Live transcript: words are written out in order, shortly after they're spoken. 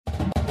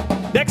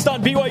Next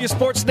on BYU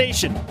Sports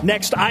Nation.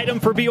 Next item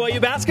for BYU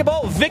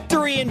basketball,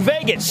 victory in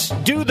Vegas.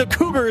 Do the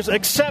Cougars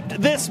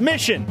accept this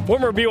mission?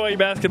 Former BYU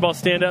basketball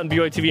standout and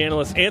BYU TV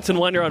analyst Anson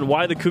Winder on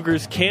why the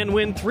Cougars can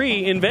win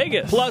 3 in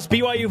Vegas. Plus,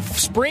 BYU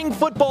spring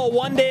football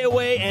 1 day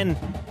away, and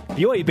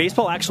BYU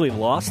baseball actually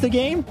lost the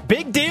game?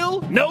 Big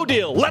deal? No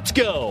deal. Let's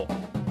go.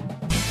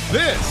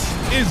 This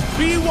is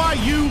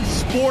BYU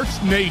Sports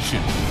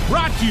Nation,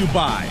 brought to you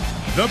by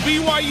The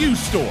BYU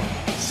Store.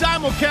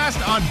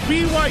 Simulcast on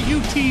BYU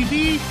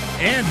TV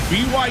and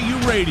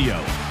BYU Radio.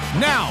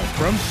 Now,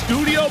 from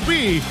Studio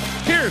B,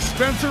 here's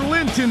Spencer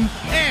Linton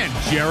and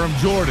Jerem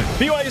Jordan.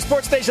 BYU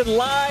Sports Station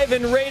live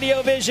in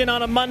Radio Vision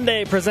on a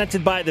Monday,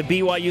 presented by the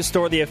BYU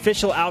Store, the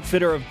official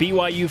outfitter of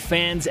BYU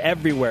fans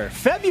everywhere.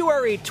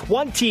 February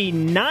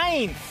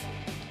 29th.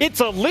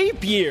 It's a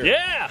leap year.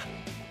 Yeah.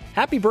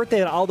 Happy birthday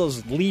to all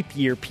those leap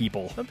year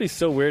people. That'd be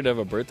so weird to have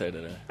a birthday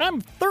today.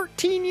 I'm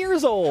 13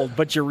 years old,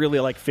 but you're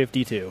really like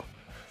 52.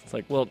 It's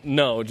like, well,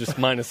 no, just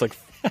minus like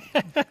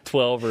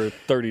 12 or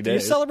 30 days. Do you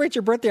celebrate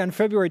your birthday on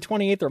February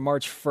 28th or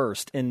March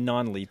 1st in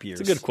non-leap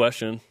years? It's a good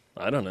question.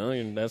 I don't know.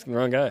 You're asking the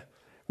wrong guy.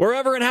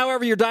 Wherever and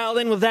however you're dialed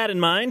in with that in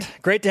mind,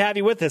 great to have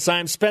you with us.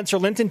 I'm Spencer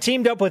Linton,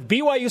 teamed up with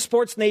BYU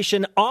Sports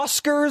Nation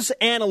Oscars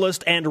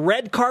analyst and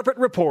red carpet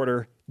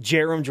reporter,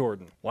 Jerem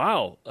Jordan.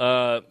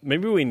 Wow.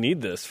 Maybe we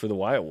need this for the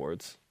Y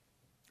Awards.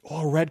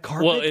 Oh, a red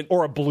carpet?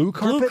 Or a blue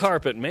carpet? Blue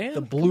carpet, man.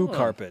 The blue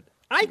carpet.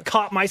 I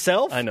caught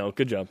myself. I know.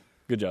 Good job.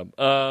 Good job.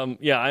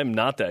 Yeah, I'm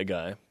not that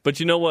guy. But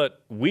you know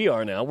what? We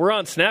are now. We're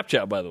on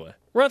Snapchat, by the way.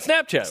 We're on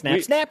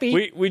Snapchat.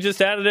 Snappy. We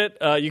just added it.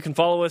 You can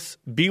follow us,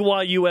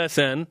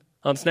 BYUSN,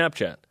 on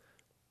Snapchat.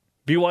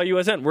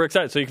 BYUSN. We're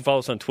excited. So you can follow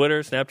us on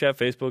Twitter, Snapchat,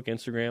 Facebook,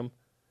 Instagram.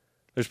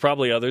 There's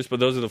probably others, but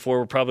those are the 4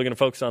 we're probably going to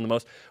focus on the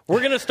most. We're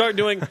going to start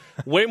doing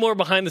way more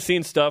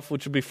behind-the-scenes stuff,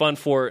 which would be fun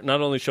for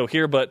not only show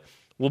here, but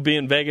we'll be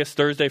in Vegas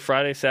Thursday,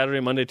 Friday, Saturday,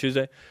 Monday,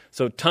 Tuesday.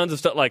 So tons of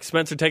stuff, like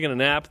Spencer taking a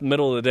nap in the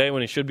middle of the day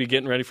when he should be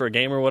getting ready for a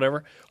game or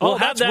whatever. We'll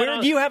have that's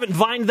weird. You haven't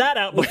vined that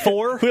out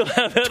before. We'll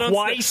have that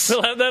twice.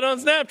 We'll have that on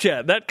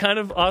Snapchat. That kind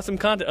of awesome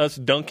content. Us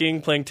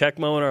dunking, playing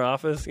Tecmo in our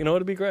office. You know,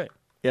 it'd be great.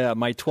 Yeah,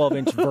 my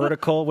 12-inch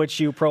vertical, which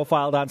you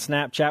profiled on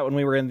Snapchat when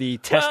we were in the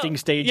testing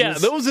stages. Yeah,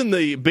 those in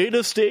the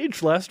beta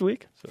stage last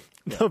week. So,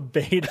 yeah. The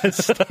beta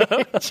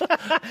stage.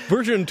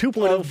 Version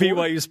 2.0 of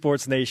BYU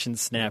Sports Nation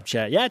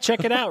Snapchat. Yeah,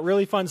 check it out.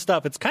 Really fun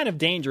stuff. It's kind of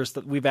dangerous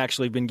that we've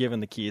actually been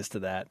given the keys to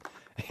that.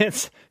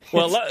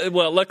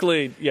 Well,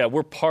 luckily, yeah,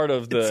 we're part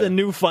of the... It's a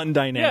new fun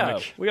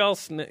dynamic. Yeah, we all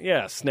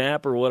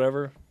snap or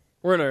whatever.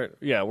 We're in our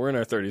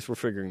 30s. We're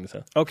figuring this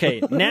out.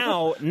 Okay,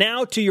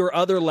 now to your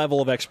other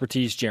level of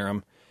expertise,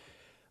 Jerem.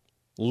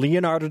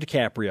 Leonardo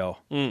DiCaprio,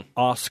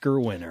 Oscar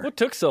winner. What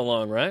took so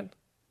long, right?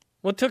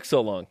 What took so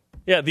long?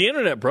 Yeah, the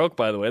internet broke,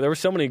 by the way. There were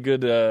so many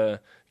good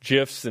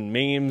GIFs and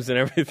memes and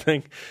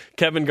everything.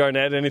 Kevin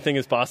Garnett, anything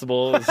is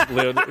possible.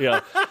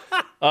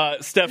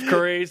 Steph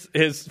Curry's,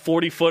 his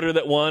 40-footer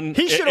that won.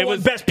 He should have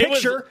won Best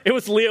Picture. It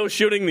was Leo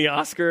shooting the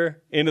Oscar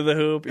into the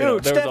hoop.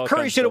 Dude, Steph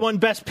Curry should have won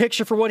Best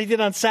Picture for what he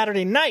did on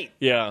Saturday night.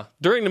 Yeah.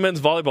 During the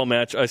men's volleyball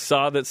match, I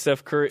saw that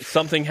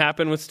something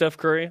happened with Steph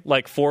Curry.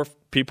 Like 4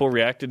 people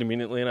reacted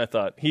immediately, and I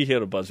thought he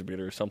hit a buzzer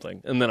beater or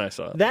something. And then I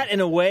saw it. That,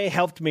 in a way,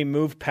 helped me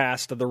move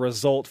past the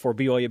result for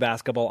BYU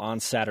basketball on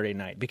Saturday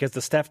night, because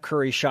the Steph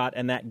Curry shot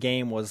in that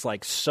game was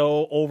like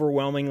so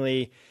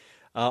overwhelmingly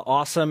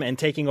awesome and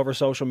taking over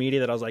social media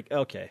that I was like,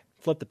 okay,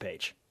 flip the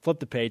page,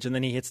 and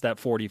then he hits that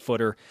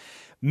 40-footer.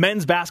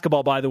 Men's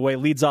basketball, by the way,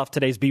 leads off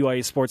today's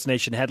BYU Sports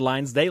Nation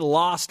headlines. They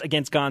lost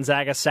against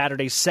Gonzaga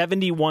Saturday,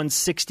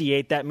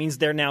 71-68. That means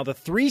they're now the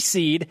 3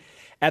 seed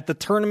at the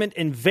tournament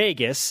in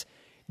Vegas.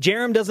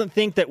 Jerem doesn't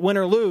think that win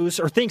or lose,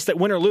 or thinks that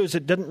win or lose,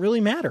 it doesn't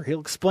really matter. He'll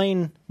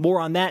explain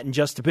more on that in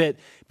just a bit.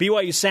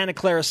 BYU Santa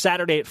Clara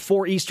Saturday at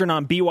 4 Eastern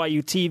on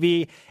BYU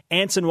TV.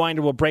 Anson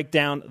Winder will break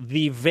down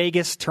the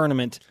Vegas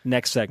tournament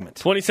next segment.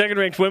 22nd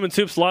ranked women's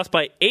hoops lost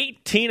by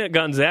 18 at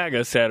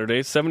Gonzaga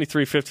Saturday,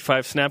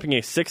 73-55, snapping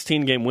a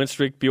 16-game win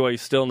streak. BYU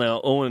still now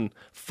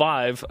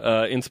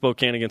 0-5 in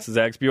Spokane against the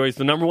Zags. BYU is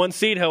the number 1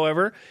 seed,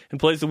 however, and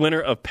plays the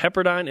winner of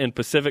Pepperdine and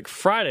Pacific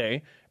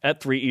Friday at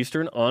 3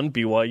 Eastern on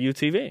BYU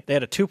TV. They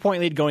had a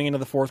 2-point lead going into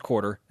the fourth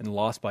quarter and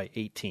lost by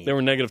 18. They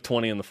were negative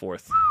 20 in the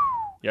fourth.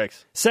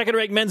 Yikes.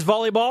 Second-ranked men's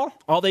volleyball,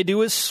 all they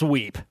do is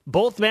sweep.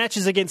 Both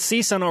matches against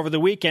CSUN over the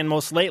weekend,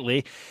 most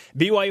lately.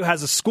 BYU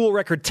has a school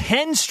record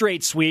 10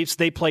 straight sweeps.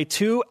 They play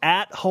 2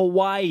 at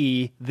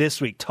Hawaii this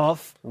week.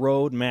 Tough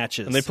road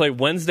matches. And they play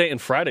Wednesday and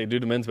Friday due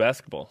to men's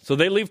basketball. So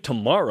they leave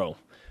tomorrow.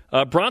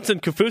 Bronson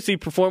Kafusi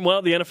performed well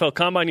at the NFL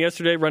Combine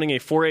yesterday, running a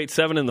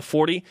 4.87 in the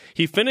 40.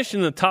 He finished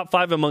in the top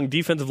 5 among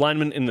defensive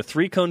linemen in the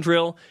 3-cone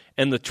drill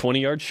and the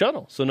 20-yard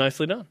shuttle. So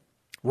nicely done.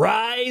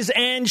 Rise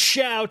and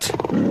shout.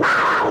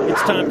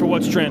 It's time for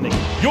What's Trending.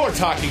 You're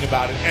talking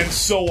about it, and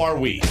so are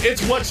we.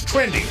 It's What's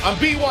Trending on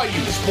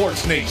BYU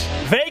Sports Nation.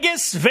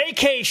 Vegas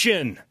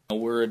vacation.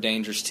 We're a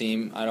dangerous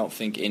team. I don't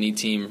think any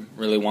team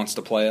really wants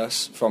to play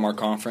us from our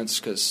conference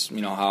because,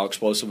 how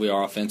explosive we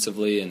are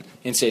offensively. And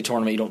NCAA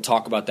tournament, you don't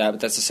talk about that, but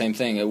that's the same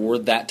thing. We're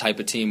that type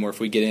of team where if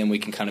we get in, we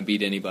can kind of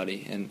beat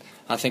anybody. And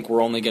I think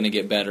we're only going to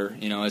get better,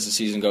 as the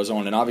season goes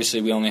on. And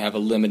obviously we only have a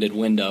limited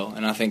window,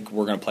 and I think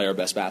we're going to play our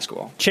best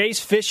basketball. Chase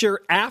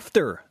Fisher,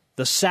 after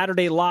the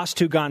Saturday loss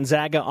to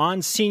Gonzaga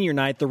on senior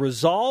night, the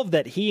resolve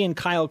that he and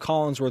Kyle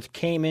Collinsworth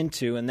came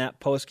into in that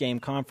post-game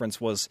conference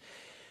was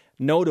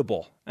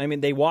notable. I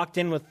mean, they walked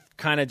in with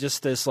kind of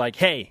just this like,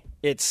 hey,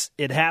 it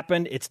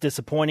happened, it's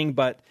disappointing,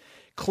 but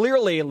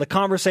clearly the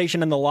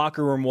conversation in the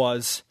locker room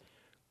was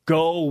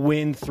go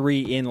win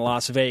 3 in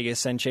Las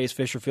Vegas, and Chase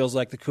Fisher feels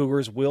like the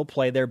Cougars will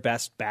play their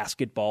best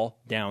basketball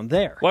down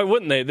there. Why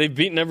wouldn't they? They've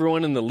beaten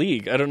everyone in the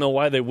league. I don't know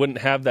why they wouldn't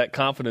have that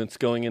confidence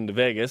going into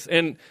Vegas.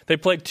 And they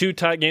played 2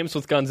 tight games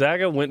with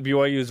Gonzaga, went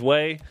BYU's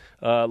way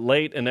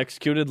late and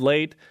executed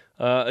late.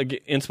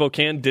 In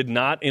Spokane, did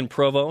not in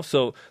Provo.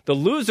 So the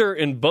loser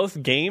in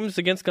both games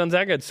against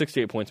Gonzaga had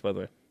 68 points, by the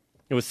way.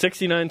 It was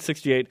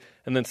 69-68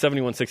 and then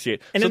 71-68.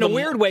 And in a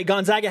weird way,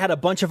 Gonzaga had a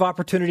bunch of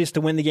opportunities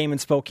to win the game in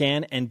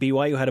Spokane, and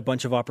BYU had a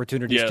bunch of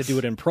opportunities to do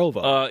it in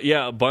Provo.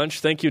 Yeah, a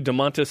bunch. Thank you,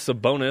 Domantas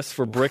Sabonis,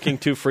 for bricking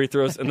 2 free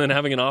throws and then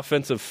having an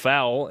offensive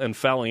foul and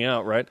fouling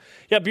out, right?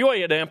 Yeah,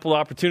 BYU had ample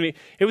opportunity.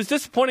 It was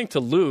disappointing to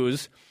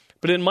lose.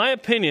 But in my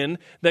opinion,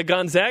 the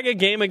Gonzaga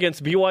game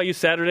against BYU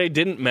Saturday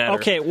didn't matter.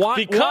 Okay,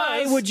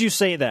 why would you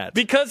say that?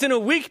 Because in a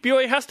week,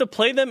 BYU has to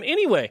play them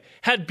anyway.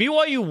 Had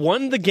BYU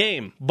won the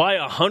game by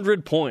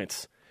 100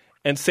 points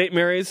and St.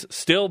 Mary's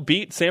still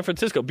beat San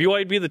Francisco, BYU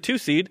would be the 2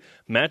 seed,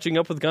 matching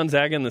up with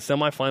Gonzaga in the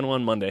semifinal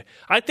on Monday.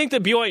 I think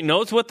that BYU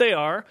knows what they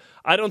are.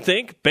 I don't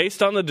think,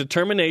 based on the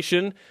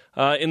determination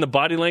in the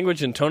body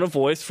language and tone of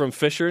voice from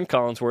Fisher and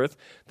Collinsworth,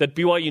 that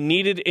BYU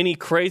needed any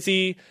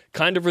crazy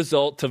kind of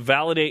result to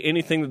validate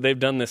anything that they've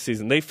done this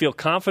season. They feel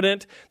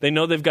confident. They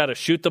know they've got to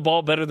shoot the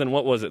ball better than,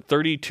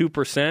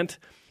 32%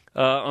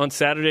 on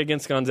Saturday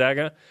against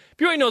Gonzaga.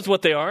 BYU knows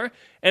what they are,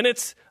 and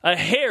it's a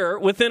hair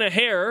within a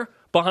hair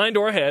behind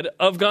or ahead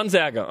of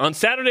Gonzaga. On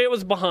Saturday it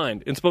was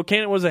behind. In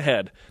Spokane it was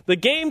ahead. The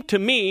game, to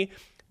me,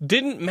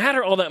 didn't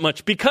matter all that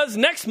much because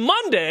next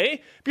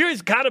Monday,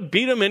 BYU's got to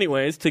beat them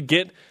anyways to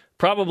get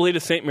probably to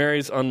St.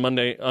 Mary's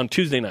on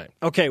Tuesday night.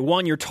 Okay,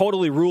 one, you're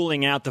totally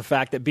ruling out the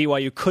fact that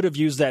BYU could have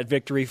used that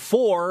victory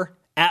for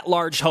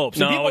at-large hopes.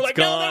 No, it's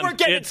gone.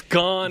 It's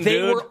gone, They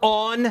dude. were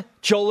on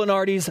Joe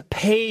Lunardi's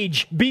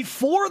page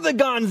before the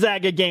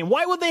Gonzaga game.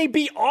 Why would they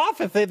be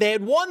off if they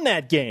had won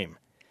that game?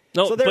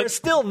 No, so there's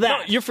still that.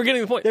 No, you're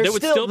forgetting the point. There's they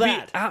would still still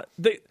that.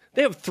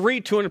 They have 3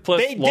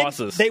 200-plus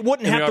losses. They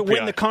wouldn't have to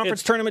win the RPI.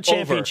 conference tournament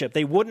championship.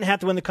 They wouldn't have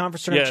to win the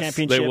conference tournament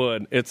championship. Yes, they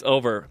would. It's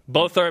over.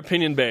 Both are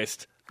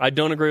opinion-based. I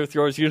don't agree with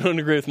yours. You don't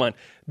agree with mine.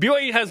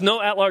 BYU has no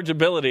at-large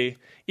ability,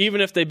 even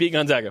if they beat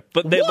Gonzaga.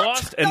 But they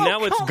lost, and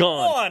now it's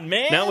gone. On,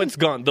 man. Now it's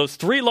gone. Those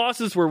 3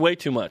 losses were way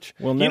too much.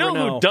 We'll never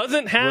know. Who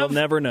doesn't have? We'll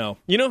never know.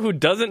 You know who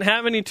doesn't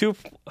have any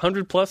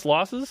 200-plus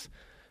losses?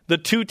 The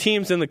 2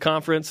 teams in the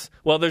conference.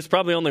 Well, there's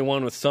probably only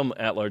one with some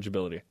at-large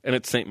ability, and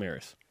it's St.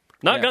 Mary's.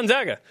 Not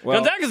Gonzaga. Well,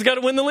 Gonzaga's got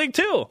to win the league,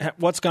 too.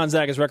 What's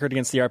Gonzaga's record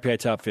against the RPI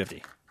Top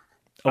 50?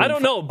 I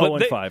don't know,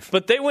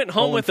 but they went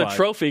home with a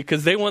trophy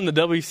because they won the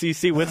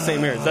WCC with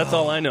St. Mary's. That's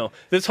all I know.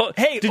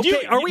 Did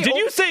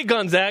you say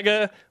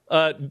Gonzaga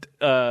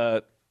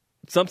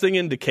something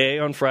in decay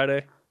on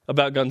Friday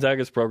about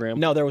Gonzaga's program?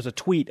 No, there was a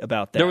tweet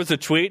about that. There was a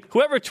tweet?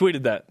 Whoever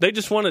tweeted that, they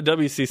just won a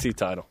WCC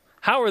title.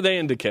 How are they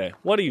in decay?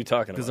 What are you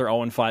talking about? Because they're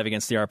 0-5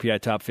 against the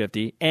RPI Top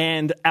 50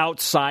 and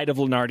outside of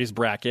Lunardi's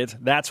bracket.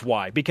 That's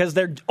why. Because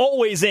they're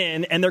always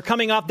in and they're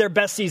coming off their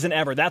best season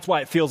ever. That's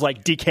why it feels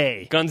like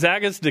decay.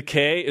 Gonzaga's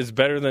decay is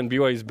better than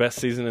BYU's best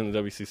season in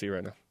the WCC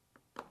right now.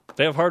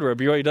 They have hardware.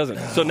 BYU doesn't.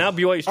 So now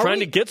BYU's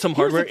trying to get some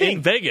hardware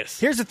in Vegas.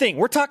 Here's the thing.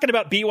 We're talking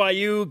about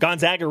BYU,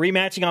 Gonzaga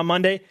rematching on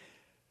Monday.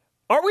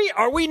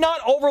 Are we not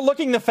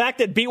overlooking the fact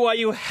that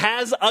BYU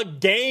has a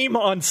game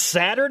on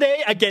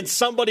Saturday against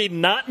somebody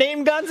not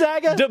named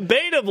Gonzaga?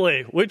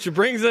 Debatably, which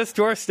brings us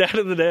to our stat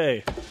of the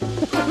day.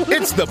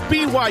 It's the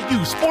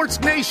BYU Sports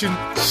Nation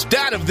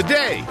stat of the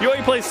day.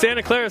 BYU plays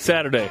Santa Clara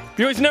Saturday.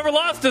 BYU's never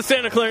lost to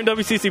Santa Clara in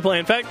WCC play.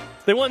 In fact,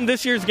 they won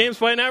this year's games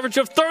by an average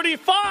of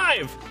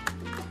 35.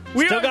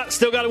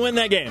 Still got to win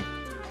that game.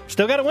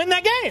 Still got to win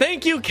that game.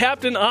 Thank you,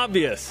 Captain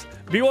Obvious.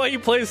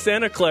 BYU plays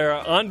Santa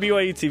Clara on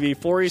BYU TV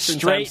 4 Eastern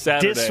Time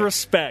Saturday.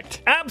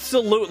 Disrespect.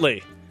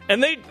 Absolutely.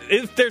 And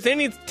if there's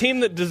any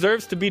team that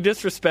deserves to be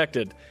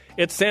disrespected,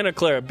 it's Santa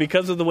Clara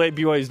because of the way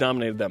BYU's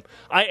dominated them.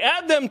 I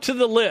add them to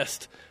the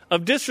list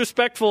of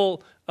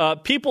disrespectful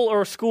people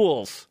or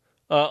schools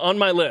on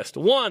my list.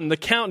 1, the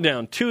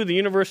Countdown. 2, the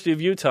University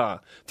of Utah.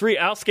 3,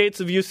 Outskates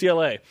of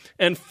UCLA.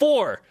 And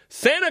 4,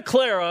 Santa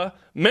Clara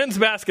men's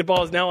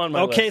basketball is now on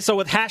my list. Okay, so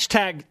with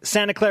hashtag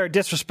Santa Clara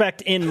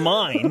disrespect in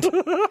mind,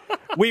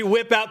 we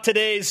whip out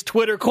today's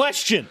Twitter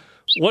question.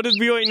 What does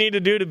BYU need to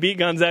do to beat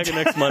Gonzaga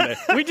next Monday?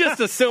 We just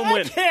assume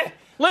win.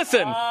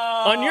 Listen,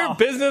 on your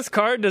business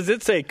card, does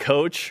it say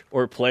coach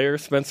or player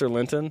Spencer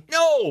Linton?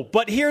 No,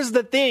 but here's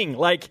the thing.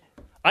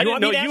 I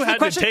didn't know you had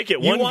to take it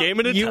one game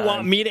at a time. You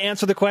want me to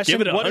answer the question?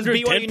 Give it 110%. What does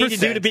BYU need to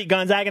do to beat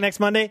Gonzaga next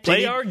Monday?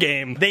 Play our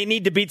game. They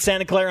need to beat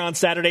Santa Clara on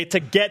Saturday to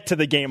get to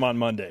the game on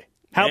Monday.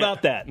 How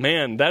about that?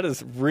 Man, that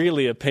is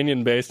really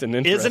opinion-based and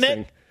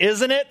interesting.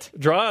 Isn't it?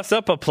 Draw us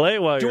up a play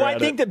while you're at it.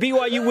 Do I think that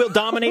BYU will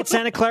dominate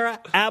Santa Clara?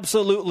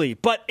 Absolutely.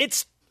 But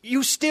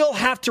you still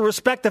have to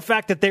respect the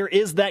fact that there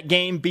is that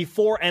game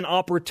before an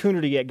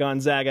opportunity at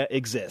Gonzaga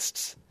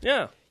exists.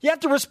 Yeah. You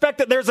have to respect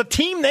that there's a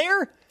team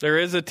there. There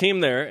is a team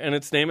there, and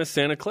its name is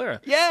Santa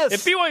Clara. Yes.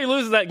 If BYU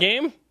loses that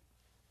game,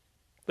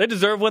 they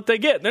deserve what they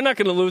get. They're not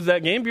going to lose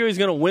that game. BYU's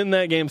going to win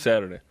that game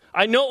Saturday.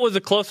 I know it was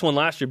a close one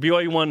last year.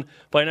 BYU won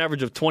by an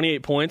average of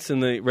 28 points in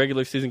the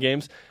regular season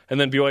games, and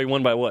then BYU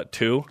won by what,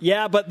 2?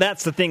 Yeah, but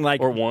that's the thing.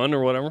 Or 1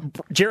 or whatever.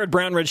 Jared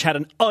Brownridge had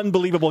an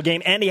unbelievable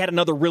game, and he had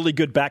another really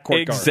good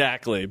backcourt guard.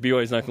 Exactly.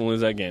 BYU's not going to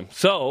lose that game.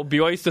 So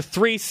BYU's the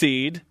 3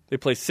 seed. They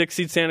play 6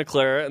 seed Santa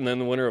Clara, and then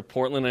the winner of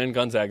Portland and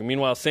Gonzaga.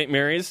 Meanwhile, St.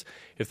 Mary's,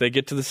 if they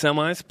get to the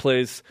semis,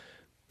 plays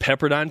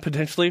Pepperdine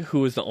potentially,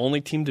 who is the only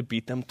team to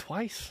beat them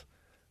twice.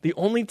 The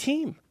only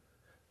team.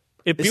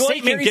 If Is BYU St.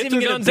 can Mary's get even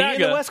to going to be in the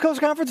Gonzaga, West Coast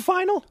Conference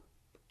Final?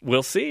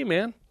 we'll see,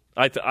 man.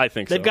 I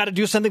think so. They've got to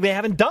do something they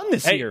haven't done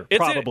this year,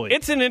 probably.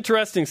 It's an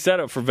interesting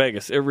setup for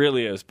Vegas. It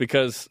really is,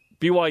 because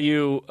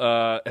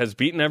BYU has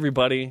beaten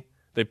everybody.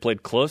 They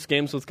played close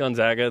games with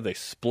Gonzaga. They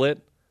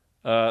split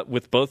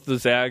with both the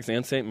Zags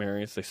and St.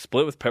 Mary's. They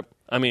split with Pep.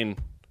 I mean,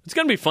 it's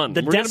going to be fun.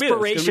 The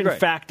desperation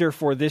factor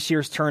for this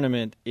year's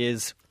tournament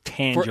is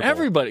tangible. For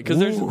everybody,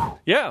 because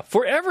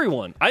for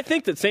everyone. I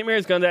think that St.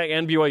 Mary's, Gonzaga,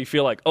 and BYU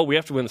feel like, we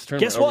have to win this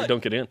tournament or we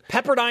don't get in.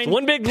 Pepperdine, it's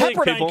one big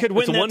league, people. Could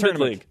win it's that one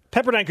tournament. Big league.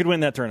 Pepperdine could win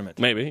that tournament.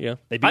 Maybe, yeah.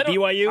 They beat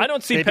BYU. I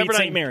don't see they Pepperdine. Beat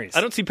St. Mary's.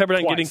 I don't see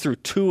Pepperdine twice. getting through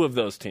 2 of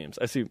those teams.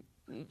 I see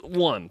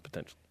 1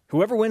 potentially.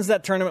 Whoever wins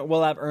that tournament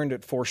will have earned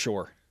it for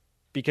sure,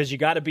 because you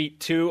got to beat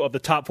 2 of the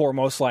top 4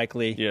 most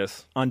likely.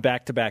 Yes. On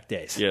back-to-back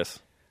days. Yes.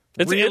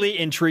 It's really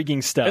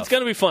intriguing stuff. It's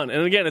going to be fun.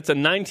 And again, it's a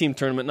 9-team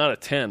tournament, not a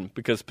 10,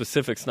 because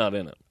Pacific's not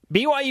in it.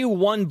 BYU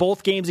won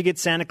both games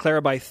against Santa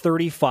Clara by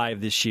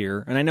 35 this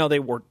year. And I know they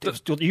were,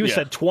 you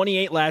said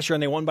 28 last year,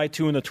 and they won by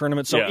 2 in the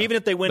tournament. So even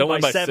if they win by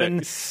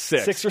 7,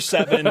 6 or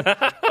 7,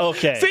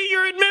 okay. See,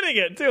 you're admitting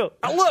it, too.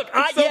 Look,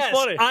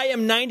 funny. I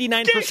am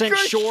 99%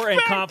 sure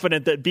and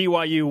confident that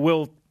BYU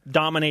will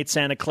dominate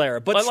Santa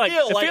Clara. But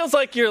still, it feels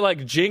like you're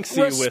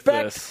jinxy with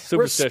this.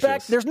 Superstitious.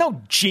 Respect. There's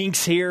no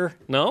jinx here.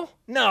 No?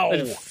 No.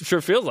 It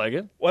sure feels like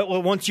it.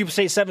 Well, once you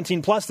say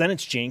 17 plus, then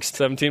it's jinxed.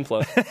 17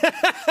 plus.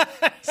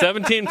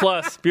 17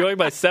 plus. BYU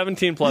by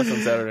 17 plus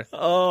on Saturday.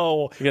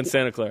 Oh. Against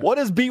Santa Clara. What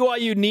does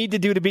BYU need to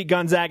do to beat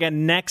Gonzaga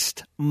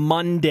next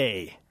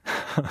Monday?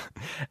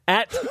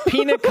 At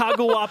Pina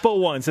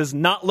Kaguapo 1 says,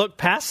 not look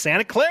past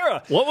Santa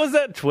Clara. What was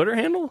that Twitter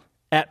handle?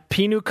 At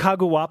Pinu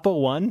Kaguapo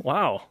 1.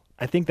 Wow.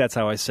 I think that's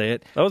how I say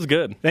it. That was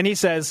good. Then he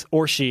says,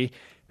 or she,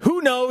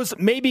 who knows,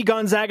 maybe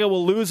Gonzaga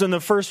will lose in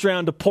the first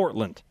round to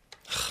Portland.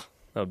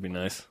 That would be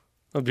nice.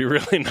 That would be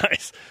really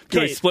nice.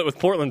 Could split with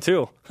Portland,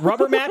 too. A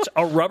rubber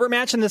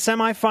match in the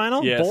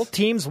semifinal. Yes. Both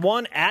teams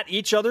won at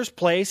each other's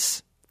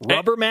place.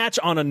 Rubber match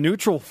on a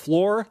neutral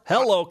floor.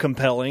 Hello,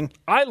 compelling.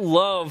 I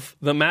love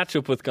the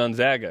matchup with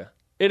Gonzaga.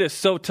 It is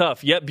so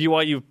tough. Yet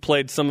BYU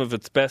played some of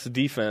its best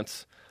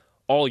defense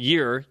all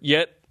year,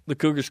 yet the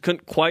Cougars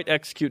couldn't quite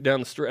execute down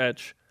the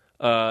stretch.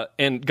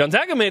 And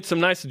Gonzaga made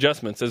some nice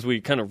adjustments as we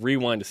kind of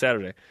rewind to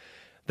Saturday.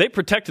 They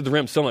protected the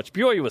rim so much.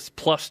 BYU was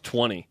plus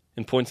 20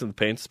 in points in the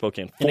paint.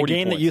 Spokane, 40 in a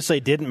game points. that you say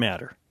didn't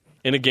matter.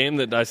 In a game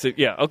that I said,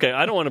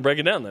 I don't want to break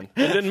it down then.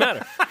 It didn't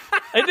matter.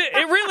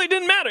 It really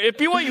didn't matter. If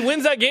BYU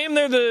wins that game,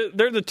 they're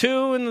the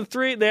 2 and the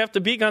 3. They have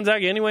to beat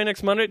Gonzaga anyway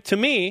next Monday. To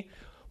me,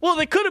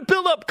 they could have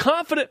built up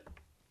confident.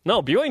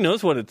 No, BYU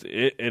knows what it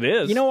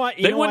is. You know what?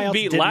 They wouldn't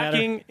be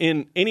lacking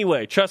in any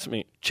way. Trust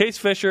me. Chase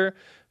Fisher,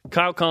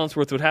 Kyle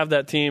Collinsworth would have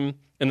that team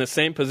in the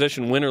same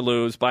position, win or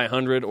lose by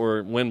 100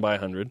 or win by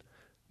 100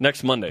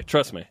 next Monday.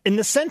 Trust me. In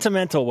the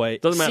sentimental way,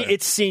 doesn't matter.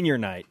 It's senior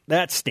night.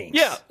 That stinks.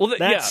 Yeah,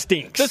 that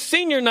stinks. The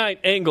senior night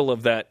angle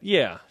of that,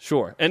 yeah,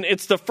 sure. And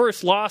it's the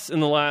first loss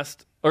in the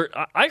last, or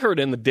I heard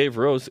in the Dave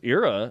Rose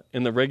era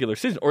in the regular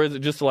season, or is it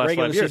just the last 5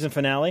 years? Regular season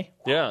finale?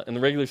 Yeah, in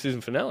the regular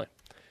season finale.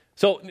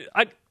 So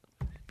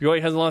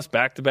BYU hasn't lost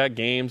back-to-back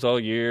games all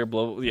year.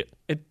 Blah, blah,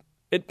 blah.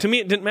 To me,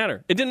 it didn't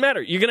matter. It didn't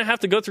matter. You're going to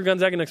have to go through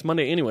Gonzaga next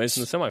Monday anyways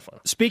in the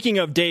semifinal. Speaking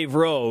of Dave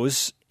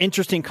Rose,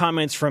 interesting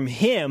comments from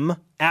him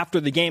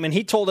after the game. And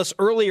he told us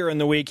earlier in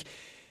the week,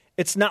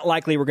 it's not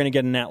likely we're going to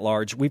get an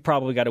at-large. We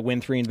probably got to win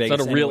 3 in Vegas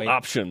It's not a real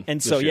option.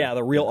 And so,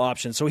 the real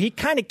option. So he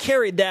kind of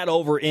carried that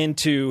over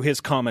into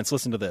his comments.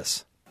 Listen to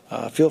this.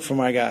 I feel for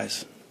my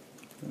guys.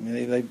 I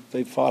mean,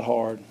 they fought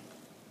hard.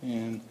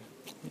 And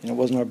it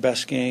wasn't our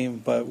best game,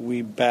 but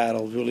we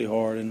battled really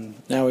hard. And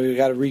now we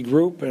got to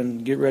regroup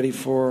and get ready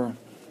for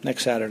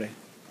next Saturday.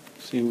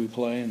 See who we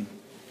play and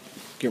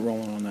get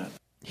rolling on that.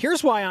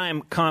 Here's why I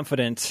am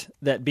confident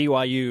that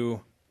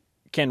BYU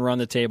can run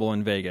the table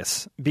in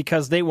Vegas,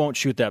 because they won't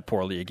shoot that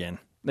poorly again.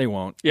 They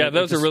won't. Yeah,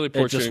 those are really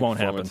poor shooting. It just won't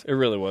happen. It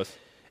really was.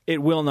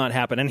 It will not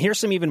happen. And here's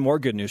some even more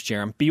good news,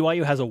 Jerem.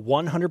 BYU has a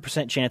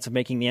 100% chance of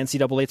making the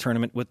NCAA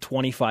tournament with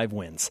 25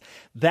 wins.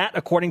 That,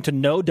 according to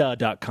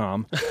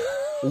NoDuh.com,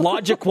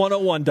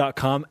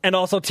 Logic101.com, and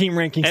also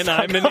TeamRankings.com. And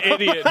I'm an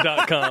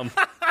idiot.com.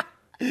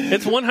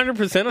 It's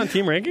 100% on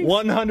Team Rankings?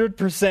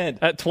 100%.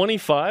 At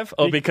 25?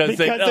 Oh, because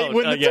they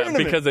win the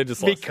tournament. Because they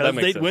just lost. Because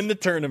they'd win the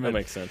tournament. That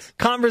makes sense.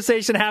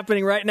 Conversation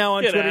happening right now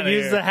on Twitter.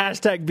 Use here. the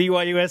hashtag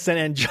BYUSN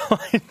and join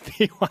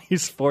BYU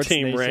Sports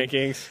Team Nation.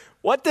 Rankings.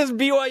 What does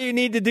BYU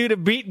need to do to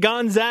beat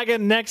Gonzaga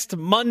next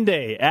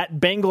Monday? At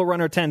Bengal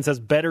Runner 10 says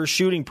better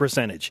shooting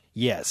percentage.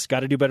 Yes,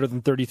 got to do better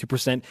than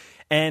 32%.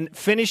 And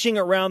finishing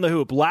around the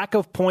hoop. Lack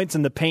of points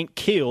in the paint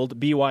killed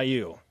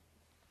BYU.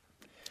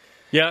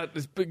 Yeah,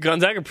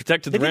 Gonzaga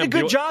protected the rim. They did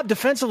a good job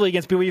defensively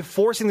against BYU,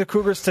 forcing the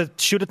Cougars to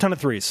shoot a ton of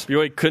threes.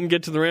 BYU couldn't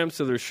get to the rim,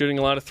 so they're shooting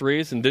a lot of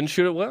threes and didn't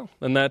shoot it well.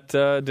 And that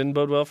didn't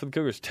bode well for the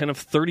Cougars. 10 of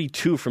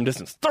 32 from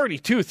distance.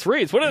 32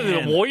 threes. What are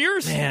they, the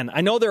Warriors? Man,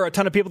 I know there are a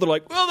ton of people that are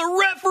like, well, the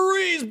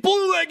referees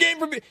blew that game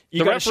for me.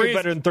 You got to shoot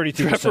better than 32%.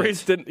 The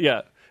referees didn't,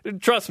 yeah.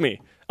 Trust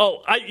me.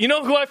 Oh, you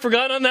know who I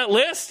forgot on that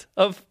list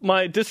of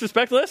my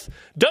disrespect list?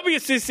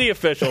 WCC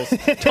officials.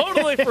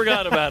 Totally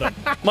forgot about them.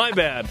 My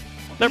bad.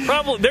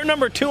 They're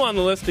number 2 on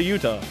the list of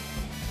Utah.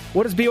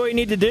 What does BYU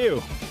need to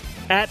do?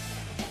 At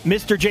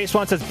Mr. J.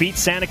 Swan says beat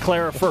Santa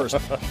Clara first.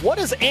 What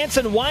does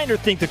Anson Winder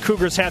think the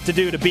Cougars have to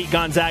do to beat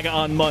Gonzaga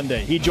on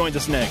Monday? He joins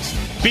us next.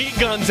 Beat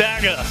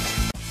Gonzaga.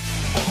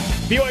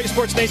 BYU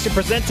Sports Nation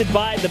presented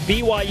by the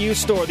BYU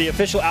Store, the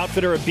official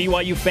outfitter of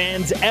BYU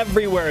fans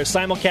everywhere.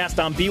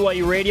 Simulcast on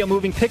BYU Radio,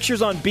 moving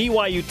pictures on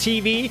BYU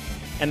TV,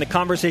 and the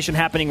conversation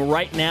happening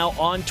right now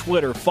on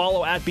Twitter.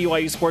 Follow at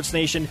BYU Sports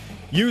Nation.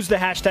 Use the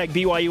hashtag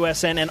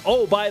BYUSN. And,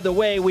 oh, by the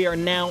way, we are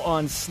now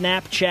on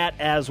Snapchat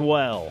as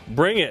well.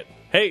 Bring it.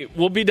 Hey,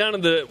 we'll be down in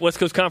the West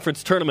Coast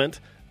Conference Tournament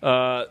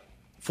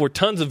for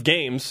tons of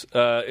games,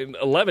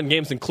 11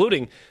 games,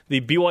 including the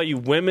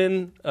BYU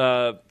women,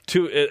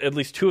 at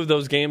least 2 of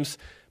those games,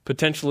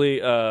 potentially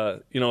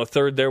a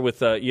third there with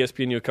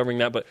ESPNU covering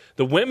that. But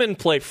the women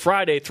play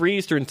Friday, 3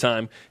 Eastern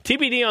time.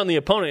 TBD on the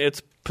opponent.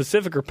 It's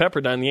Pacific or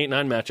Pepperdine, the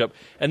 8-9 matchup.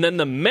 And then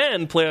the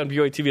men play on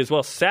BYU TV as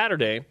well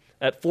Saturday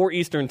at 4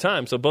 Eastern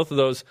time. So both of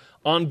those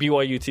on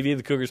BYU TV.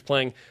 The Cougars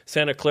playing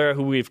Santa Clara,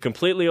 who we've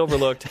completely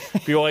overlooked.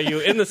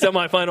 BYU in the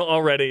semifinal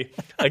already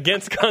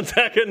against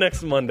Gonzaga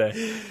next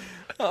Monday.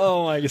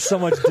 Oh, my, so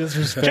much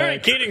disrespect. Jerry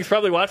Keating's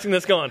probably watching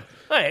this going,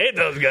 I hate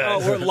those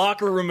guys. Oh, we're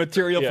locker room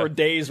material for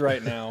days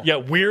right now. Yeah,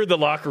 we're the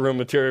locker room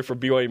material for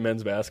BYU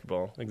men's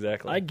basketball.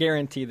 Exactly. I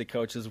guarantee the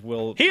coaches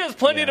will. He has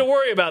plenty to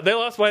worry about. They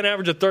lost by an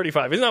average of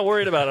 35. He's not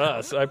worried about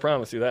us. I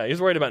promise you that.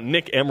 He's worried about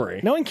Nick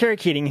Emery. Knowing Kerry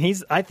Keating,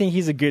 I think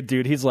he's a good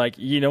dude. He's like,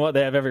 you know what?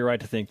 They have every right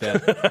to think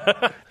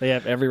that. They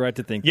have every right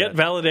to think that. Yet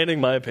validating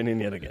my opinion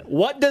yet again.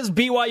 What does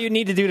BYU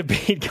need to do to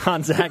beat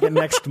Gonzaga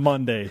next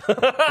Monday?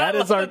 That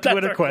is our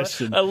Twitter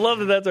question. I love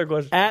that that's our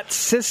question. At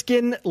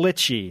Siskin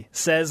Litchi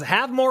says,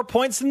 have more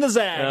points than the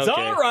Zags.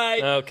 Okay. All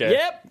right. Okay.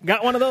 Yep.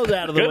 Got one of those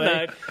out of the Good way.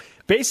 night.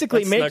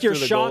 Basically, make your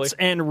shots goalie.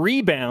 and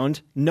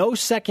rebound. No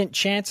second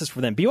chances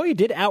for them. BYU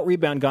did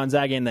out-rebound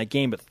Gonzaga in that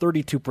game, but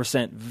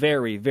 32%,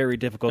 very, very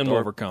difficult to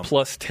overcome.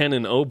 Plus 10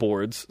 in O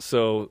boards,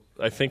 so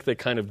I think they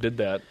kind of did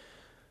that.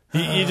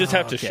 You just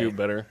have to shoot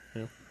better.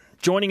 Yeah.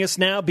 Joining us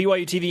now,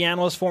 BYU TV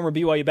analyst, former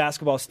BYU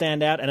basketball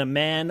standout, and a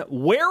man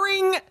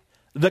wearing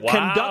the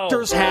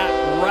conductor's hat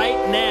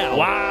right now.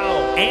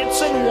 Wow.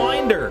 Anson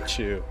Winder.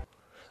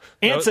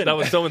 Anson. That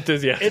was so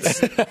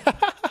enthusiastic.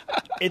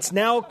 It's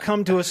now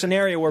come to a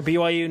scenario where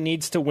BYU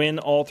needs to win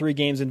all 3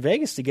 games in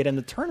Vegas to get in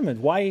the tournament.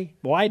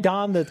 Why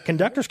don the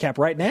conductor's cap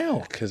right now?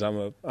 Because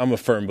I'm a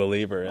firm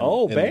believer in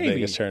the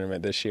Vegas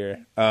tournament this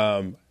year.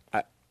 I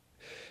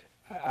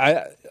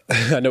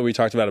know we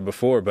talked about it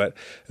before, but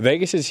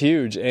Vegas is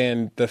huge,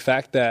 and the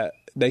fact that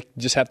they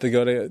just have to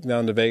go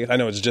down to Vegas. I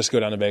know it's just go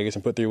down to Vegas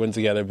and put 3 wins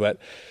together, but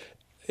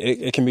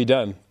it can be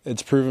done.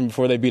 It's proven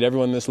before they beat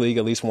everyone in this league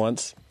at least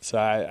once. So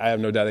I have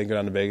no doubt they can go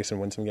down to Vegas and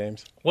win some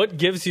games. What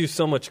gives you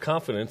so much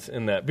confidence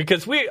in that?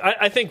 Because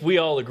I think we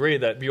all agree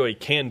that BYU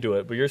can do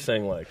it, but you're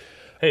saying like,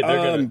 hey, they're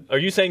going to. Are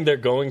you saying they're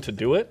going to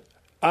do it?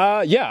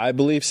 Yeah, I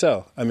believe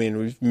so. I mean,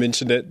 we've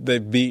mentioned it. They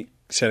beat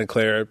Santa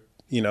Clara,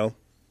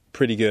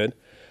 pretty good.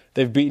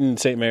 They've beaten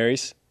St.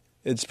 Mary's.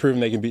 It's proven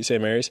they can beat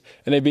St. Mary's.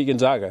 And they beat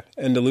Gonzaga.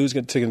 And to lose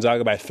to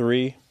Gonzaga by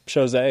 3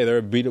 shows that, hey,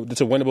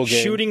 it's a winnable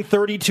game. Shooting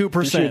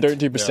 32%. Shooting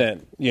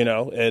 32%,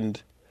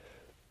 and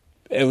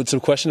it was some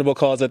questionable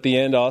calls at the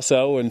end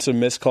also, and some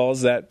missed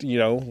calls that,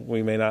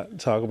 we may not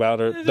talk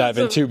about or dive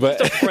into. But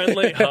just a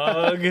friendly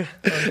hug.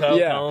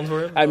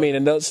 Yeah. I mean,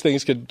 and those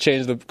things could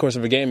change the course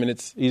of a game, and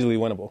it's easily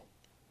winnable.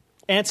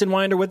 Anson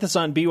Winder with us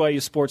on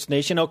BYU Sports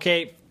Nation.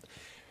 Okay,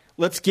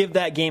 let's give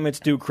that game its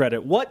due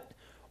credit.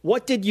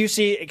 What did you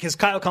see? Because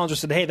Kyle Collinsworth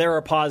said, hey, there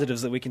are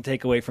positives that we can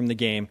take away from the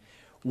game.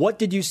 What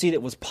did you see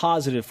that was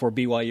positive for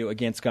BYU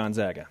against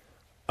Gonzaga?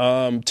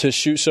 To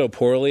shoot so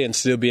poorly and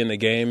still be in the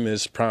game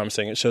is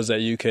promising. It shows that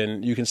you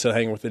can still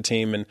hang with the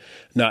team and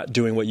not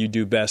doing what you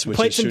do best, which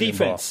is shooting the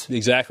ball.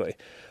 Exactly.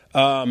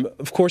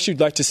 Of course, you'd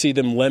like to see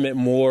them limit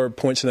more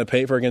points in the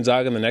paint for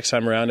Gonzaga the next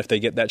time around. If they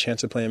get that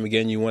chance to play them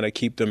again, you want to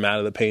keep them out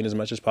of the paint as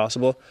much as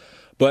possible.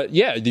 But,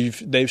 yeah,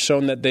 they've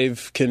shown that they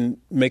can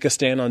make a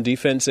stand on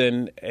defense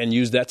and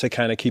use that to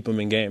kind of keep them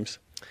in games.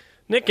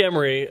 Nick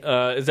Emery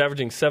is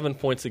averaging 7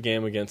 points a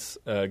game against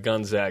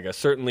Gonzaga.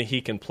 Certainly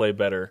he can play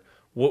better.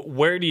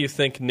 Where do you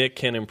think Nick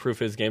can improve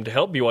his game to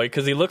help BYU?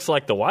 Because he looks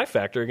like the Y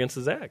factor against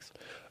the Zags.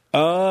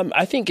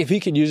 I think if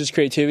he could use his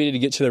creativity to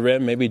get to the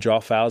rim, maybe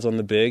draw fouls on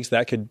the bigs,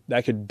 that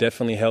could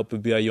definitely help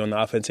with BYU on the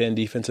offense and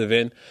defensive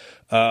end.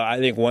 I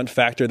think one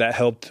factor that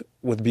helped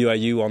with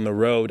BYU on the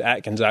road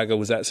at Gonzaga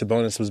was that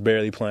Sabonis was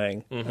barely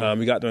playing.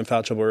 We got them in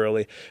foul trouble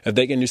early. If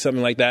they can do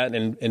something like that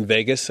in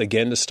Vegas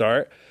again to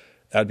start,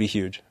 that'd be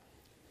huge.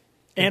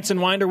 Anson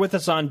Winder with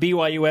us on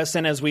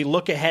BYUSN as we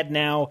look ahead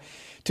now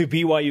to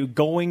BYU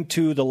going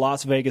to the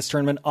Las Vegas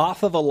tournament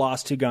off of a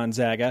loss to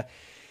Gonzaga.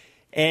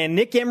 And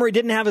Nick Emery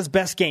didn't have his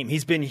best game.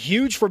 He's been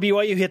huge for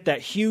BYU. He hit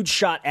that huge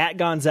shot at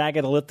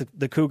Gonzaga to lift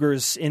the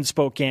Cougars in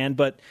Spokane,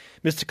 but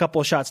missed a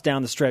couple of shots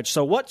down the stretch.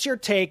 So what's your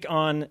take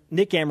on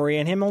Nick Emery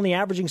and him only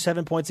averaging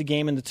 7 points a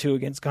game in the 2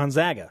 against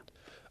Gonzaga?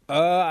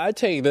 I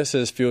take this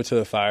as fuel to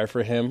the fire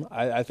for him.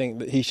 I think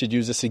that he should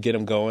use this to get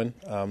him going.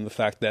 The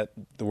fact that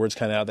the word's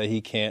kind of out that he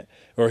can't,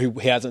 or he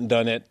hasn't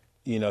done it,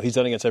 he's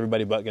done it against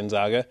everybody but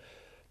Gonzaga.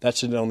 That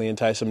should only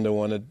entice him to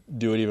want to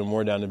do it even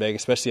more down to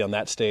Vegas, especially on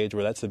that stage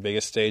where that's the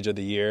biggest stage of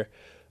the year.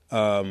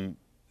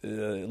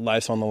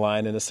 Life's on the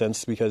line in a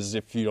sense because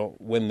if you don't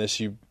win this,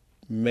 you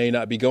may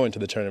not be going to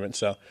the tournament.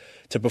 So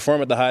to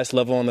perform at the highest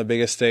level on the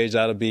biggest stage,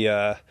 that'll be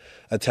a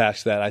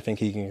task that I think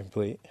he can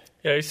complete.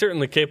 Yeah, he's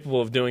certainly capable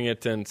of doing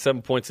it, and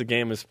 7 points a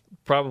game is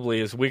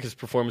probably his weakest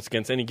performance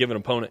against any given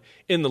opponent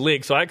in the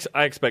league. So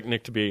I expect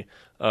Nick to be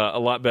a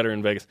lot better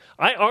in Vegas.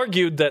 I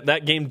argued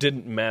that game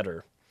didn't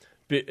matter.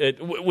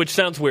 Which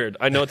sounds weird.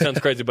 I know it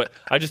sounds crazy, but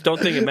I just don't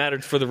think it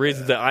mattered for the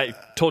reasons that I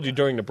told you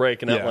during the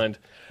break and outlined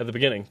at the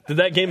beginning. Did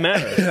that game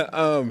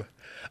matter?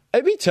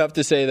 It'd be tough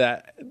to say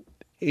that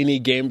any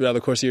game throughout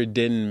the course of the year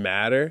didn't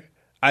matter.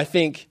 I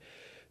think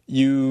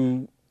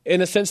in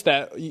a sense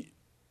that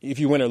if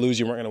you win or lose,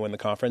 you weren't going to win the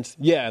conference.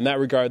 Yeah, in that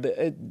regard,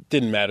 it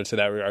didn't matter to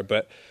that regard.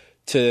 But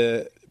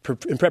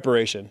in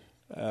preparation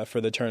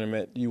for the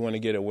tournament, you want to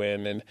get a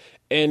win.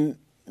 And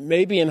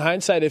maybe in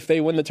hindsight, if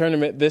they win the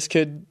tournament, this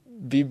could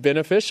be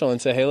beneficial and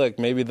say, hey, look,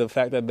 maybe the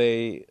fact that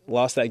they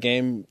lost that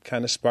game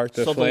kind of sparked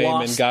the flame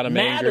and got them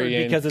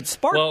angry. Because it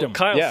sparked them.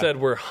 Kyle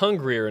said we're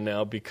hungrier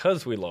now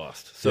because we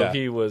lost. So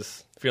he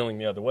was feeling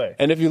the other way.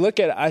 And if you look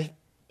at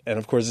and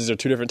of course these are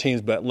two different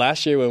teams, but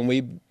last year when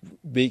we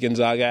beat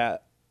Gonzaga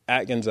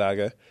at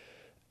Gonzaga,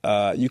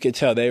 you could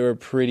tell they were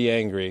pretty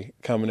angry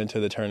coming into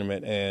the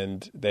tournament,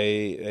 and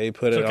they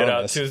put it on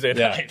us. Tuesday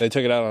night. Yeah, they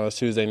took it out on us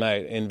Tuesday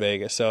night in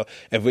Vegas. So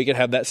if we could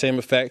have that same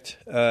effect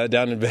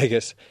down in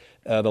Vegas,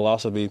 the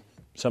loss will be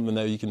something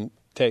that you can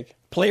take.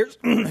 Players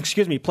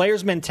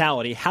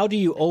mentality. How do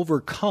you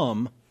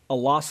overcome a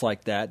loss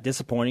like that?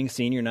 Disappointing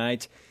senior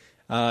night.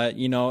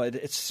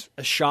 It's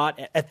a shot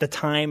at the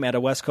time at a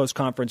West Coast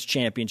Conference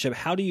championship.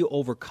 How do you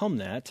overcome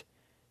that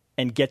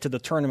and get to the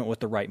tournament with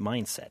the right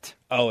mindset?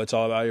 Oh, it's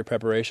all about your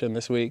preparation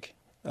this week.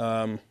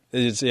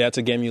 It's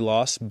a game you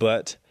lost,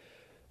 but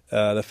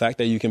the fact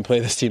that you can play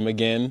this team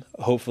again,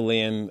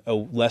 hopefully in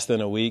less than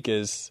a week,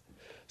 is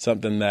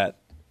something that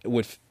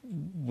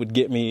would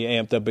get me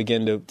amped up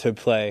again to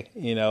play.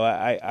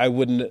 I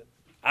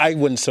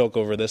wouldn't soak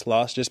over this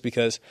loss just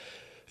because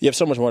you have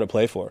so much more to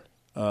play for.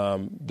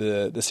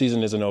 The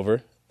season isn't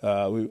over.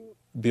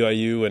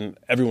 BYU and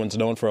everyone's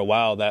known for a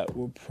while that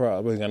we're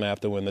probably going to have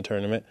to win the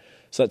tournament.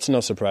 So that's no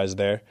surprise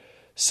there.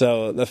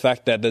 So the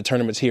fact that the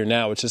tournament's here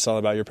now, it's just all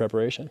about your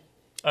preparation.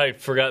 I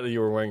forgot that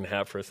you were wearing the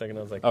hat for a second.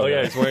 I was like,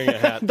 yeah, he's wearing a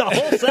hat. The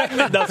whole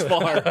segment thus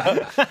far.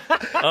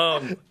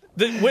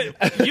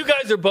 You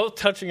guys are both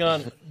touching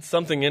on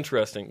something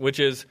interesting, which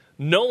is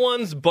no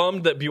one's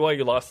bummed that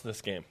BYU lost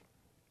this game.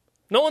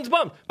 No one's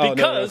bummed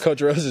because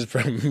Coach Rose is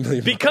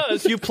probably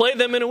because you play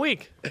them in a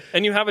week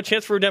and you have a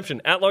chance for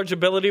redemption. At-large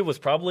ability was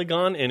probably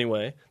gone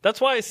anyway.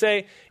 That's why I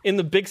say in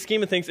the big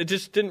scheme of things, it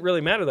just didn't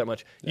really matter that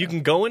much. Yeah. You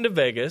can go into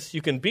Vegas,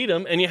 you can beat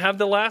them, and you have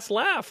the last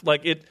laugh.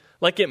 Like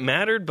it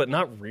mattered, but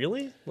not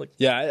really.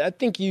 I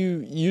think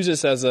you use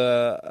this as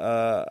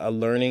a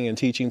learning and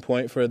teaching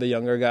point for the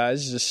younger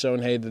guys, just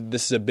showing, hey,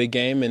 this is a big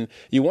game, and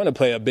you want to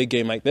play a big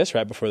game like this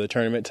right before the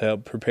tournament to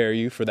help prepare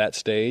you for that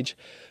stage.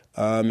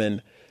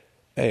 And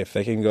hey, if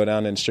they can go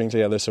down and string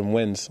together some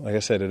wins, like I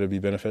said, it'll be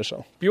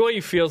beneficial.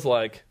 BYU feels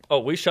like,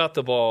 we shot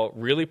the ball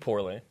really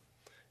poorly,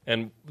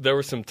 and there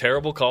were some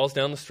terrible calls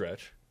down the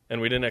stretch,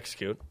 and we didn't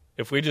execute.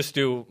 If we just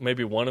do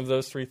maybe one of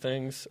those three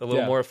things a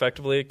little more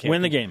effectively,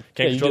 win the game.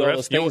 Can't control you do the all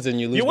those things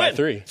and you lose by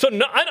 3. So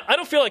no, I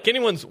don't feel like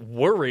anyone's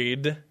more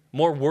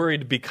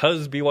worried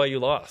because BYU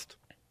lost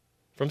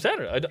from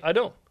Saturday. I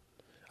don't.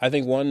 I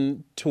think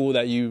one tool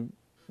that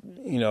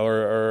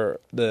or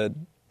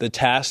the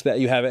task that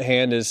you have at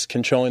hand is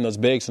controlling those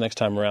bigs next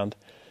time around.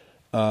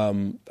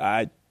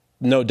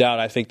 No doubt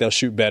I think they'll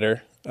shoot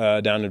better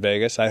down in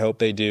Vegas. I hope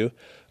they do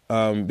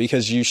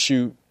because you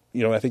shoot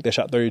I think they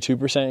shot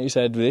 32%. You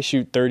said they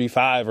shoot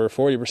 35 or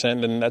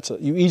 40%,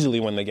 and you easily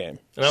win the game.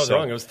 And I was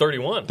wrong. It was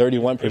 31.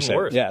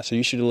 31%. Yeah, so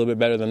you shoot a little bit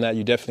better than that.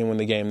 You definitely win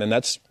the game. Then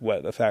that's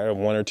a factor of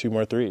 1 or 2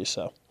 more threes.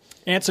 So,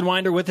 Anson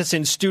Winder with us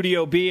in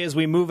Studio B as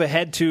we move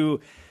ahead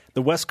to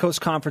the West Coast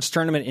Conference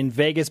Tournament in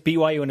Vegas.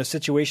 BYU in a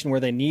situation where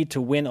they need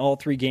to win all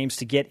 3 games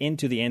to get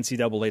into the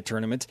NCAA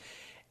tournament.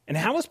 And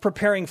how is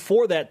preparing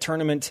for that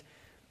tournament,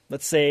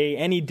 let's say,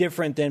 any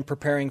different than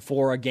preparing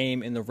for a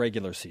game in the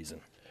regular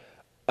season?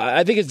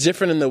 I think it's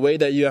different in the way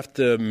that you have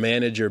to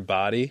manage your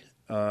body.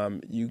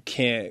 You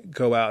can't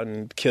go out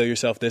and kill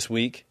yourself this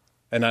week,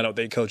 and I don't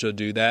think Coach will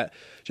do that,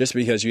 just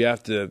because you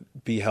have to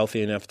be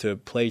healthy enough to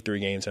play 3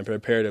 games and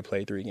prepare to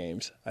play 3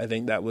 games. I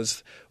think that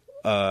was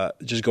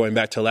just going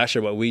back to last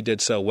year. What we did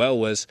so well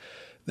was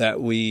that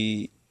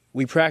we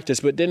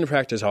practiced, but didn't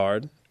practice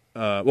hard.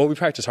 We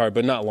practiced hard,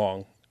 but not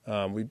long.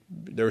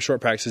 There were short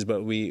practices,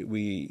 but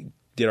we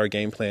did our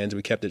game plans.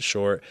 We kept it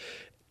short.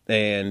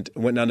 And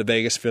went down to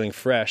Vegas feeling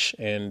fresh,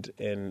 and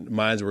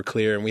minds were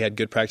clear, and we had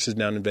good practices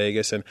down in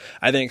Vegas. And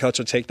I think Coach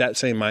will take that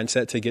same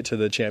mindset to get to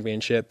the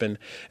championship, and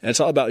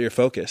it's all about your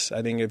focus.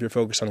 I think if you're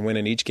focused on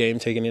winning each game,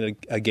 taking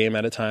it a game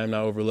at a time,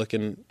 not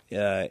overlooking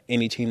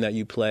any team that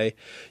you play,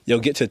 you'll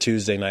get to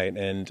Tuesday night,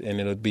 and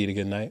it'll be a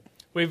good night.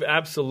 We've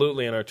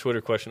absolutely, in our Twitter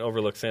question,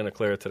 overlooked Santa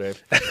Clara today.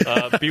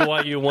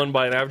 BYU won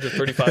by an average of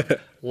 35.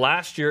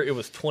 Last year, it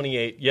was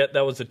 28, yet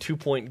that was a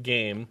 2-point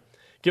game.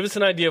 Give us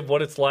an idea of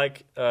what it's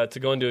like to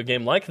go into a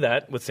game like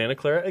that with Santa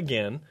Clara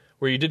again,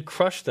 where you did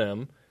crush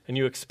them and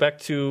you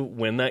expect to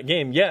win that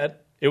game.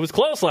 Yet, it was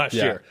close last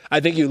year. I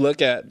think you look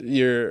at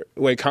your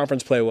way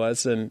conference play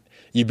was, and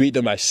you beat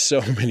them by so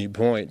many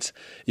points.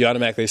 You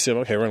automatically assume,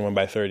 okay, we're going to win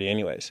by 30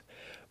 anyways.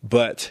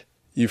 But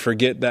you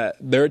forget that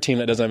they're a team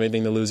that doesn't have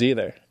anything to lose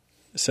either.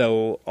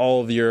 So all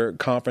of your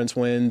conference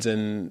wins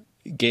and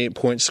game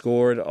points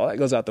scored, all that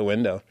goes out the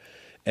window.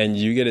 And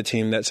you get a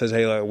team that says,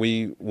 hey, look,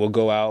 we will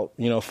go out,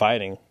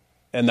 fighting.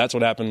 And that's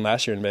what happened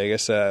last year in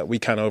Vegas. We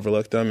kind of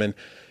overlooked them, and,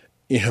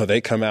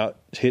 they come out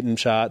hitting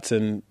shots,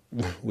 and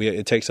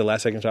it takes the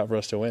last second shot for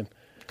us to win.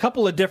 A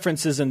couple of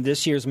differences in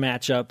this year's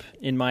matchup,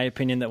 in my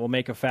opinion, that will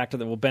make a factor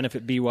that will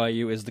benefit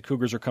BYU is the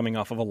Cougars are coming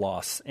off of a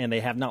loss, and they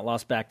have not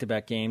lost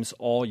back-to-back games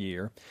all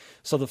year.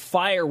 So the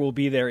fire will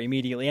be there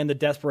immediately, and the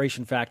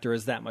desperation factor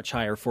is that much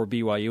higher for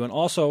BYU. And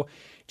also,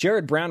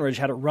 Jared Brownridge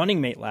had a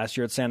running mate last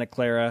year at Santa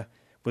Clara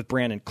with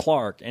Brandon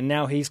Clark, and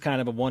now he's kind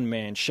of a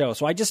one-man show.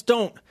 So I just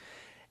don't,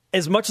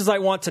 as much as I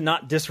want to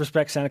not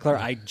disrespect Santa Clara,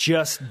 I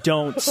just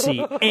don't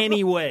see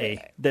any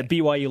way that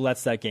BYU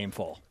lets that game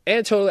fall.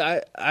 And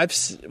totally,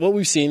 what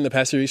we've seen the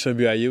past 2 weeks from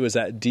BYU is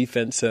that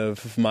defensive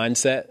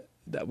mindset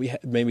that we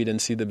maybe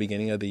didn't see at the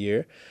beginning of the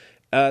year.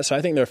 So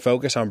I think their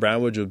focus on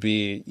Brownridge would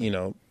be,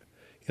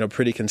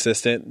 pretty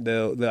consistent.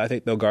 I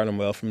think they'll guard him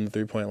well from the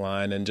 3-point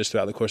line, and just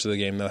throughout the course of the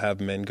game, they'll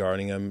have men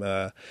guarding him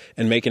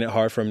and making it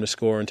hard for him to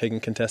score and taking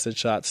contested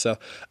shots. So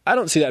I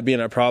don't see that being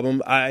a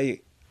problem.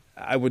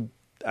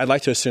 I'd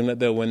like to assume that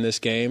they'll win this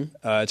game.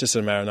 It's just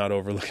a matter of not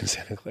overlooking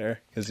Santa Clara,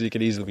 because it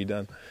could easily be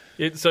done.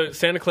 So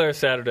Santa Clara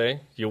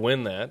Saturday, you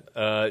win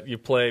that. You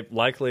play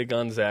likely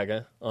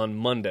Gonzaga on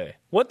Monday.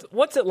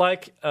 What's it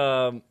like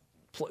trying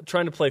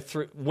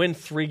to win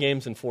 3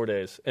 games in 4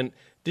 days? And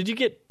did you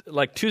get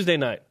Tuesday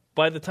night?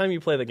 By the time you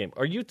play the game,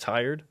 are you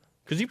tired?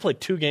 Because you played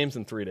 2 games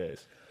in 3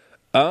 days.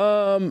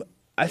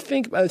 I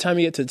think by the time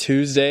you get to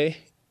Tuesday,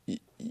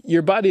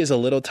 your body is a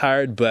little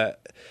tired,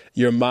 but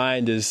your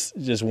mind is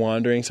just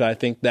wandering. So I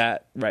think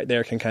that right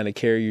there can kind of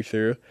carry you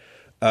through.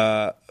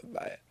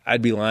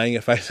 I'd be lying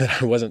if I said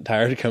I wasn't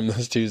tired come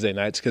those Tuesday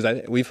nights,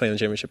 because we played in the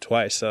championship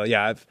twice. So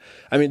yeah,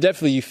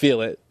 definitely you feel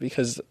it,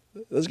 because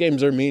those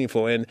games are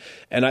meaningful, and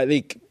I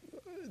think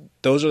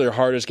those are the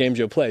hardest games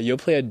you'll play. You'll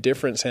play a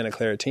different Santa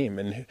Clara team,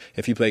 and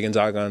if you play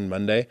Gonzaga on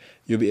Monday,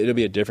 it'll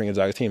be a different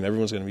Gonzaga team.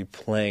 Everyone's going to be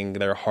playing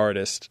their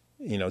hardest,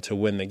 to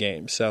win the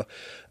game. So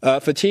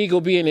fatigue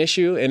will be an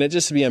issue, and it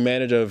just be a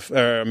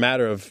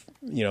matter of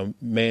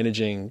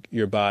managing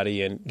your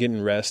body and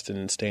getting rest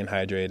and staying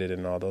hydrated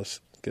and all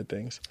those good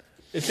things.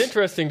 It's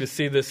interesting to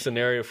see this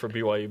scenario for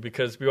BYU,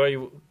 because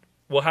BYU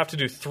will have to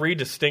do 3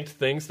 distinct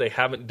things they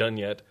haven't done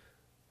yet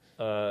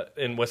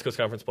in West Coast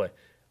Conference play.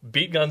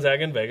 Beat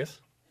Gonzaga in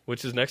Vegas,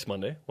 which is next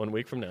Monday, 1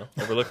 week from now,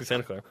 overlooking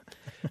Santa Clara.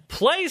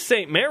 Play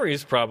St.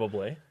 Mary's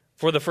probably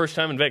for the first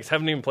time in Vegas.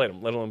 Haven't even played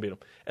them, let alone beat them.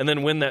 And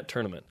then win that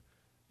tournament.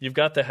 You've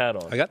got the hat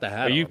on. I got the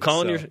hat on. Are you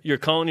you're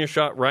calling your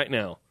shot right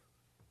now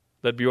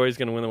that BYU is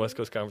going to win the West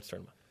Coast Conference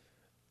tournament?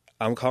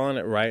 I'm calling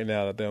it right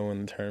now that they'll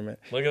win the tournament.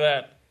 Look at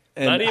that.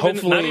 And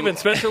not even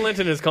Spencer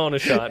Linton is calling a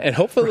shot. And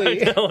hopefully,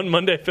 right now on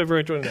Monday,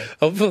 February 29th.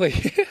 Hopefully,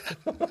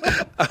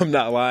 I'm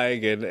not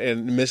lying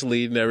and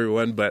misleading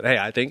everyone. But hey,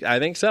 I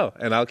think so,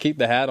 and I'll keep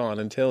the hat on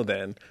until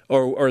then.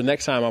 Or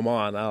next time I'm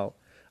on, I'll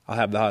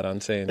have the hat on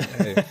saying,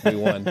 "Hey, we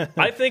won."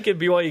 I think if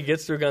BYU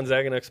gets through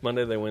Gonzaga next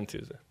Monday, they win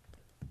Tuesday.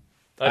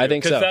 I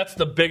think so, because that's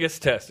the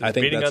biggest test. I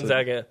think beating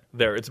Gonzaga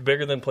there. It's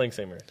bigger than playing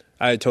St. Mary's.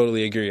 I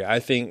totally agree.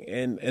 I think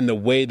in the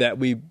way that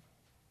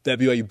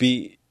BYU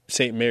beat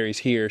St. Mary's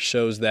here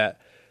shows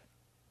that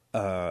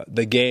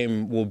the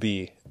game will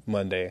be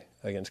Monday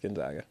against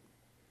Gonzaga.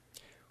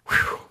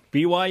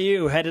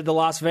 BYU headed to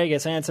Las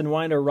Vegas. Anson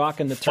Winder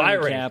rocking the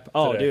turn cap.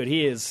 Oh, today. dude,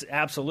 he is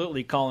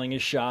absolutely calling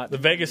his shot. The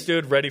Vegas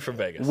dude ready for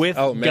Vegas. With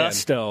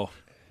gusto.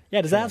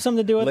 Yeah, does that have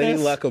something to do with Lady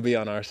this? Luck will be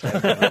on our side.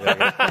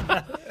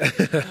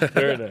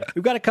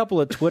 We've got a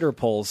couple of Twitter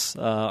polls,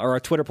 or a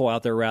Twitter poll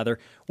out there, rather.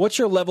 What's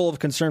your level of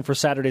concern for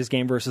Saturday's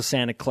game versus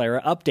Santa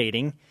Clara?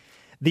 Updating.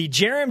 The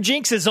Jerem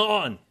Jinx is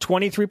on,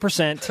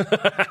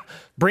 23%.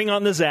 Bring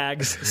on the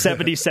Zags,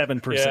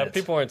 77%. Yeah,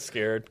 people aren't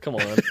scared. Come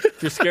on. If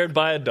you're scared,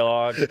 buy a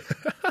dog.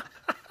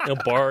 He'll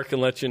bark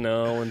and let you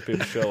know when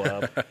people show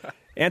up.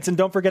 Anson,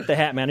 don't forget the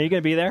hat, man. Are you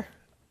going to be there?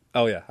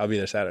 Oh, yeah. I'll be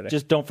there Saturday.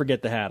 Just don't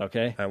forget the hat,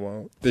 okay? I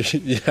won't.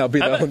 Yeah, I'll be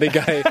the only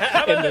guy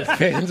in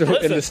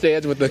the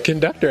stands with the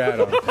conductor hat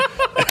on.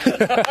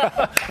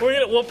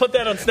 We'll put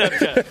that on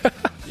Snapchat.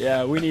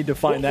 Yeah, we need to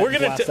find that. We're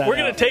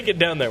gonna take it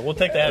down there. We'll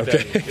take the hat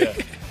down. Yeah.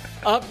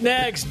 Up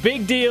next,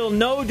 big deal,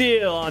 no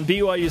deal on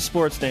BYU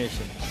Sports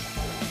Nation.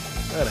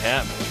 That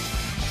happened.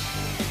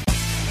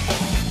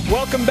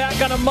 Welcome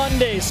back on a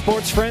Monday,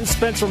 sports friends.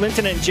 Spencer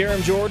Linton and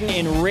Jerem Jordan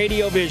in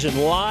Radio Vision,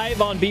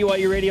 live on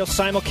BYU Radio,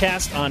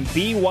 simulcast on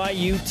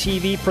BYU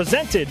TV,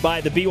 presented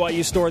by the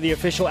BYU Store, the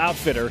official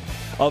outfitter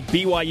of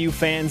BYU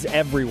fans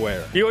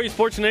everywhere. BYU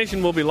Sports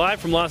Nation will be live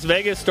from Las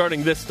Vegas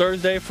starting this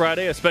Thursday,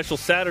 Friday, a special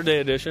Saturday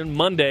edition,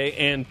 Monday,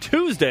 and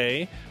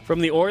Tuesday from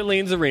the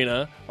Orleans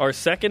Arena, our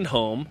second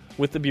home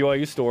with the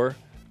BYU Store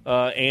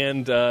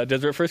and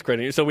Deseret First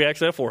Credit Union. So we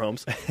actually have 4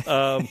 homes.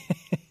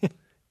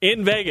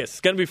 In Vegas.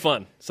 It's going to be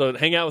fun. So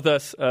hang out with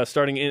us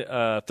starting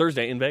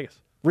Thursday in Vegas.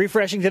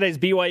 Refreshing today's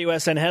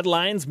BYUSN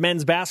headlines.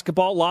 Men's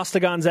basketball lost to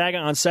Gonzaga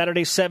on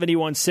Saturday,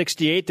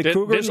 71-68. The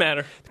Cougars didn't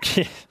matter.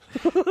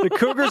 The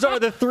Cougars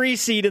are the 3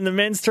 seed in the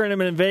men's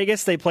tournament in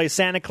Vegas. They play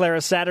Santa Clara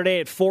Saturday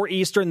at 4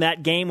 Eastern.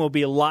 That game will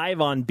be live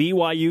on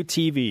BYU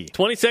TV.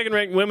 22nd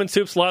ranked women's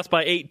hoops lost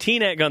by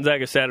 18 at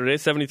Gonzaga Saturday,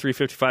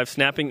 73-55,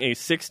 snapping a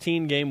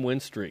 16-game win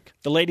streak.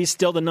 The ladies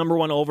still the number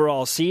 1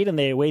 overall seed, and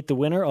they await the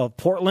winner of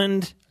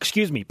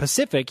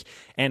Pacific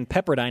and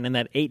Pepperdine in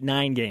that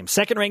 8-9 game.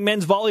 Second-ranked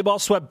men's volleyball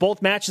swept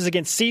both matches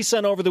against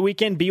CSUN over the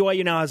weekend.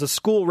 BYU now has a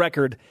school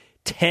record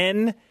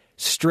 10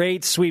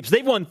 straight sweeps.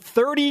 They've won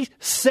 30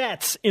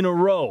 sets in a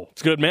row.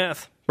 It's good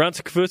math.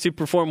 Bronson Kafusi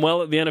performed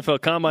well at the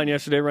NFL Combine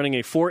yesterday, running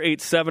a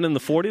 4.87 in the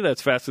 40.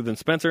 That's faster than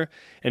Spencer,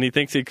 and he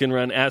thinks he can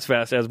run as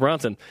fast as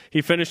Bronson.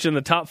 He finished in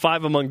the top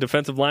 5 among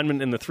defensive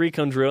linemen in the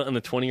 3-cone drill and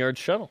the 20-yard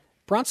shuttle.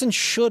 Bronson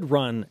should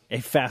run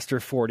a faster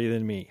 40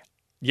 than me.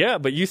 Yeah,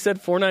 but you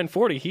said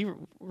 4.940. He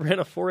ran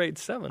a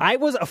 4.87. I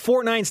was a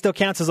 4.9 still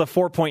counts as a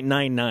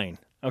 4.99.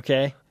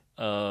 Okay.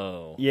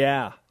 Oh.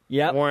 Yeah.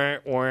 Yep.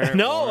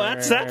 No,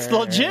 that's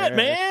legit,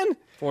 man.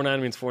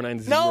 4.9 means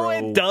 4.90. No,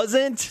 it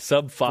doesn't.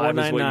 Sub 5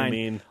 is what you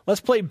mean.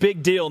 Let's play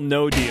big deal,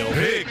 no deal.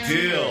 Big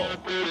deal.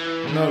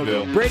 No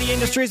deal. Brady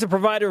Industries, a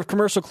provider of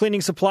commercial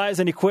cleaning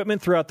supplies and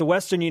equipment throughout the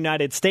western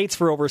United States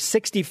for over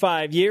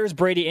 65 years.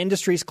 Brady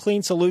Industries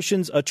Clean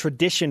Solutions, a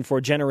tradition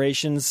for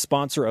generations,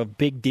 sponsor of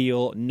Big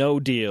Deal, No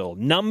Deal.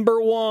 Number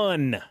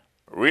 1.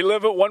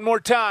 Relive it one more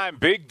time.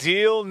 Big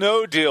deal,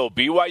 no deal.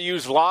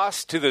 BYU's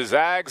loss to the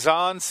Zags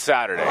on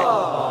Saturday.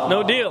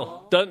 No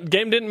deal. The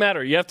game didn't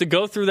matter. You have to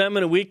go through them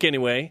in a week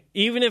anyway.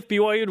 Even if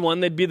BYU had won,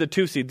 they'd be the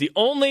 2 seed. The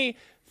only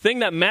thing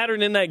that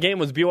mattered in that game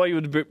was BYU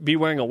would be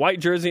wearing a white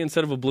jersey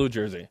instead of a blue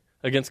jersey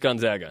against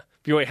Gonzaga.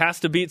 BYU has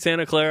to beat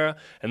Santa Clara,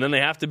 and then they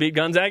have to beat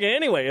Gonzaga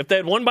anyway. If they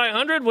had won by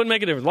 100, wouldn't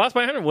make a difference. Lost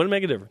by 100, wouldn't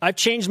make a difference. I've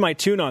changed my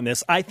tune on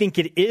this. I think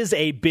it is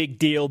a big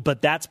deal,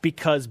 but that's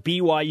because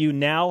BYU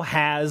now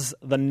has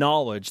the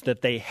knowledge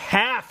that they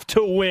have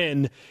to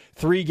win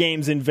 3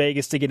 games in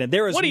Vegas to get in.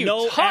 There is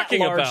no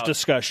at-large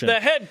discussion. The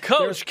head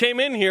coach came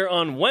in here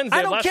on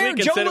Wednesday last week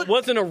and said it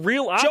wasn't a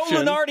real option.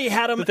 Joe Lunardi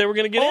had him that they were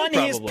going to get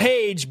on his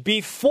page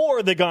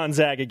before the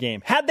Gonzaga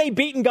game. Had they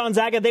beaten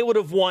Gonzaga, they would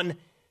have won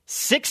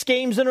 6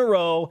 games in a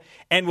row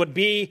and would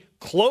be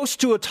close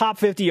to a top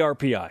 50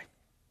 RPI.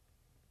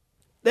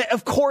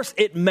 Of course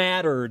it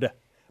mattered,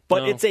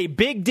 but it's a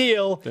big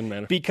deal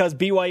because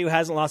BYU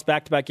hasn't lost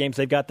back-to-back games.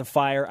 They've got the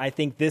fire. I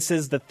think this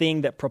is the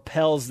thing that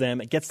propels them.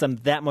 It gets them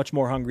that much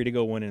more hungry to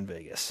go win in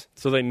Vegas.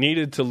 So they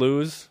needed to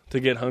lose to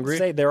get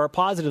hungry? There are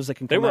positives that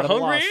can come out of a loss.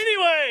 They were hungry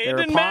anyway. It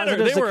didn't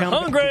matter. They were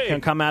hungry.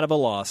 Can come out of a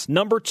loss.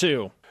 Number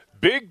 2.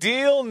 Big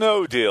deal,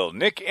 no deal.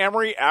 Nick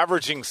Emery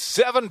averaging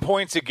 7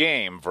 points a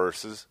game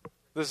versus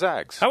the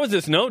Zags. How is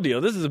this no deal?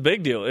 This is a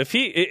big deal. If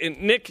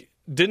Nick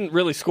didn't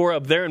really score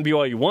up there and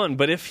BYU won,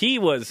 but if he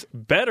was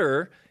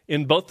better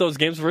in both those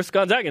games versus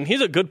Gonzaga, and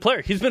he's a good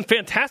player. He's been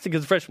fantastic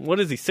as a freshman. What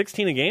is he,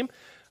 16 a game?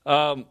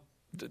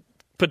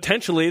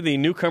 Potentially the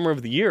newcomer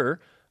of the year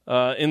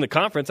in the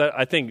conference.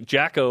 I think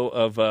Jacko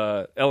of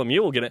LMU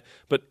will get it.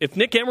 But if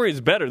Nick Emery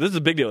is better, this is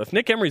a big deal. If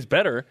Nick Emery is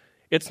better,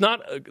 it's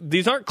not.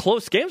 These aren't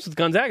close games with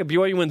Gonzaga.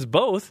 BYU wins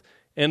both,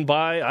 and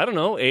by, I don't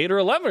know, 8 or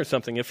 11 or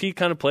something if he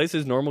kind of plays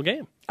his normal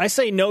game. I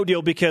say no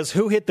deal because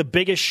who hit the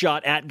biggest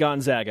shot at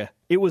Gonzaga?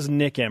 It was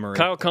Nick Emery.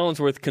 Kyle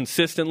Collinsworth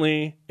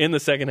consistently in the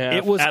second half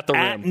it was at the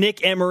rim.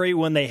 Nick Emery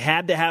when they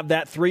had to have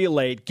that 3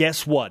 late.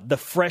 Guess what? The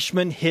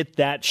freshman hit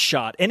that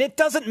shot. And it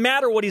doesn't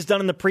matter what he's done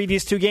in the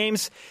previous 2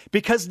 games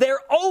because they're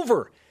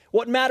over.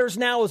 What matters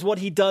now is what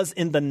he does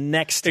in the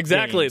next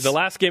Exactly. games. The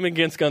last game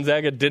against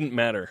Gonzaga didn't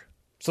matter.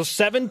 So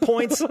 7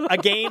 points a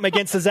game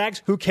against the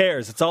Zags, who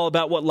cares? It's all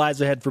about what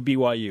lies ahead for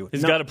BYU.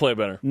 He's got to play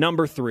better.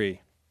 Number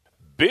 3.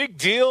 Big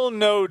deal,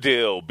 no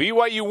deal.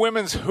 BYU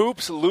women's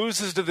hoops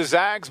loses to the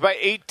Zags by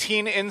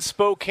 18 in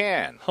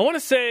Spokane. I want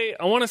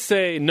to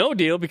say no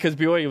deal because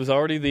BYU was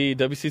already the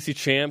WCC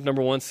champ,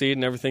 number 1 seed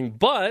and everything.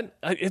 But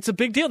it's a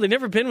big deal. They've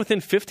never been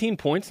within 15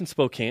 points in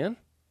Spokane.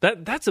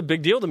 That's a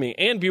big deal to me.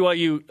 And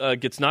BYU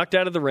gets knocked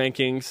out of the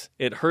rankings.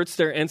 It hurts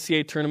their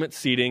NCAA tournament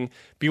seeding.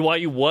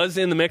 BYU was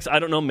in the mix. I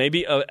don't know,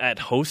 maybe at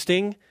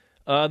hosting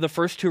the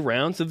first 2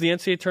 rounds of the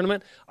NCAA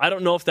tournament. I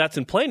don't know if that's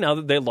in play now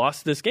that they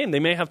lost this game. They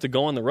may have to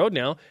go on the road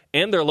now,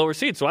 and they're lower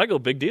seed. So I go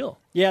big deal.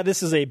 Yeah,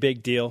 this is a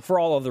big deal for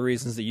all of the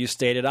reasons that you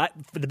stated.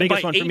 The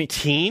biggest by one for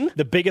 18? me,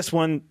 the biggest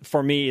one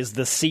for me is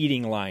the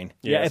seeding line.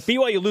 Yes. Yeah, if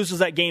BYU loses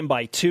that game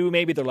by 2,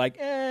 maybe they're like,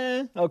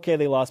 okay,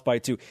 they lost by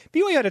 2.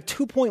 BYU had a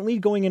 2-point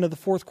lead going into the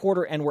fourth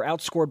quarter and were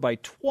outscored by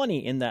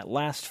 20 in that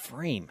last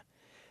frame.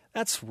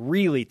 That's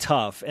really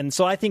tough, and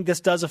so I think this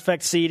does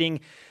affect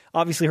seeding.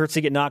 Obviously, hurts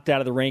to get knocked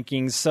out of the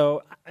rankings.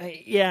 So,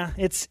 yeah,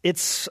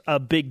 it's a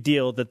big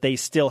deal that they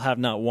still have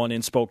not won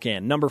in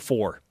Spokane. Number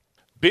 4.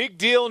 Big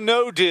deal,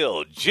 no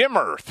deal.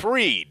 Jimmer,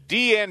 3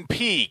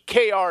 DNP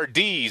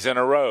KRDs in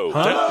a row.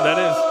 That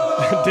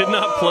is, did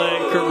not play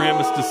Kurt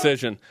Rambis'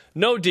 decision.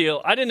 No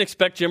deal. I didn't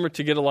expect Jimmer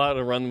to get a lot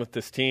of run with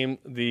this team.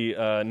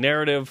 The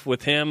narrative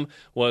with him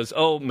was,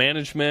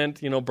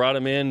 management, brought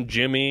him in,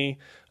 Jimmy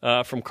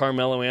from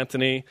Carmelo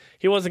Anthony.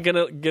 He wasn't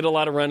going to get a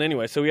lot of run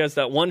anyway. So he has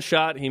that 1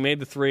 shot. He made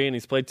the 3, and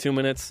he's played 2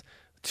 minutes.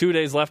 2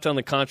 days left on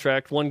the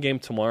contract. 1 game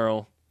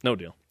tomorrow. No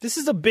deal. This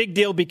is a big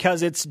deal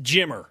because it's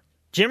Jimmer.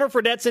 Jimmer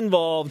Fredette's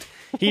involved.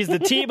 He's the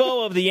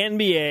Tebow of the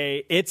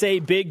NBA. It's a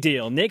big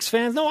deal. Knicks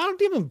fans, no, I don't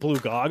give him blue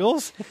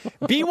goggles.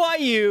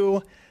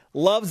 BYU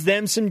loves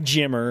them some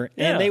Jimmer,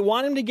 and they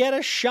want him to get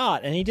a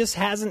shot, and he just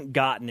hasn't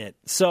gotten it.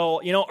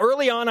 So,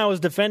 early on I was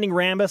defending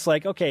Rambis,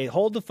 like, okay,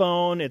 hold the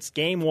phone. It's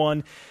game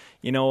 1.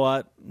 You know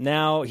what?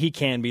 Now he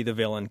can be the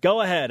villain.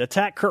 Go ahead.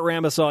 Attack Kurt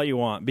Rambis all you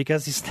want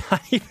because he's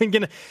not even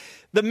going to.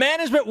 The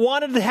management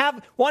wanted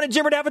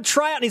Jimmer to have a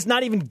tryout, and he's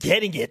not even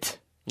getting it.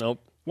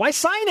 Nope. Why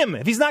sign him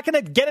if he's not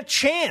going to get a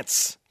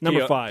chance?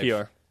 Number 5.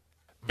 PR.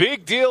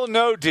 Big deal,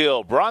 no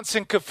deal.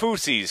 Bronson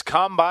Kafusi's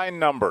combine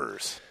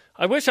numbers.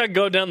 I wish I could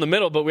go down the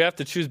middle, but we have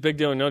to choose big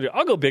deal or no deal.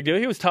 I'll go big deal.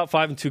 He was top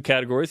 5 in 2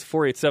 categories.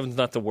 4.87 is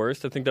not the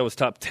worst. I think that was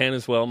top 10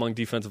 as well among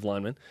defensive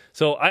linemen.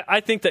 So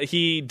I think that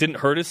he didn't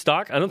hurt his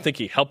stock. I don't think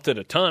he helped it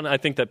a ton. I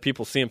think that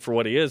people see him for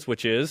what he is,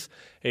 which is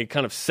a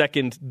kind of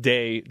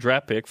second-day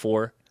draft pick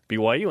for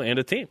BYU and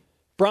a team.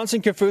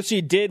 Bronson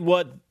Kafusi did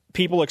what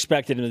people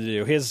expected him to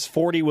do. His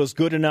 40 was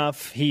good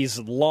enough. He's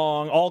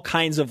long, all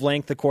kinds of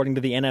length, according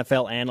to the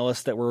NFL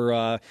analysts that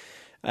were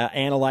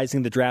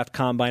analyzing the draft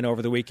combine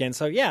over the weekend.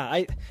 So,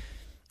 yeah,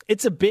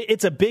 it's a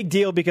big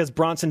deal because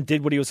Bronson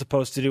did what he was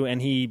supposed to do,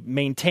 and he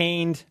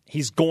maintained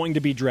he's going to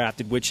be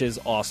drafted, which is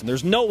awesome.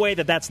 There's no way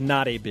that that's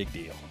not a big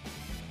deal.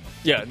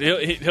 Yeah,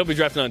 he'll be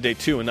drafted on day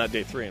 2 and not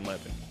day 3, in my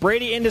opinion.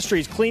 Brady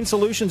Industries, clean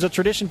solutions, a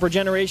tradition for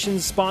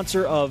generations,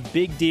 sponsor of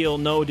Big Deal,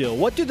 No Deal.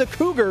 What do the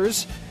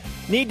Cougars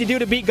need to do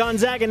to beat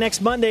Gonzaga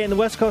next Monday in the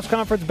West Coast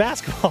Conference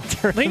basketball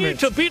tournament? They need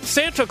to beat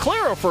Santa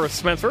Clara first,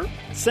 Spencer.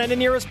 Send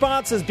in your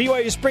responses.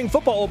 BYU Spring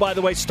Football, by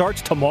the way,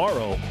 starts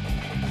tomorrow.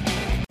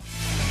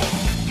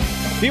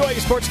 BYU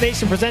Sports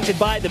Nation presented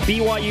by the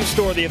BYU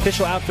Store, the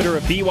official outfitter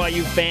of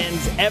BYU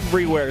fans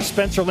everywhere.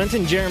 Spencer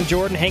Linton, Jerem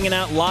Jordan hanging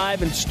out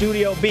live in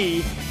Studio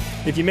B.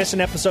 If you miss an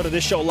episode of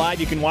this show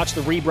live, you can watch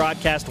the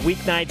rebroadcast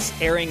weeknights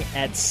airing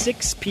at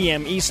 6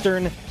 p.m.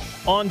 Eastern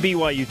on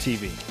BYU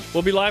TV.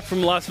 We'll be live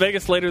from Las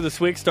Vegas later this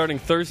week, starting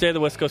Thursday, the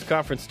West Coast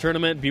Conference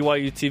Tournament.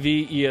 BYU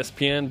TV,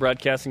 ESPN,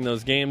 broadcasting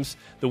those games.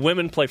 The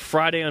women play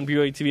Friday on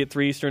BYU TV at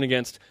 3 Eastern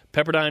against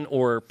Pepperdine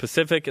or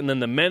Pacific, and then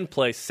the men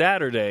play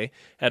Saturday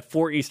at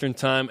 4 Eastern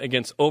time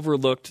against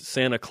overlooked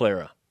Santa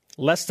Clara.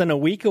 Less than a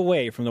week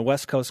away from the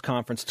West Coast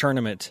Conference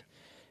Tournament,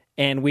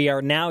 and we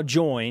are now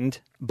joined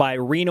by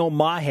Reno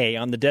Mahe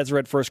on the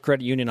Deseret First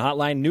Credit Union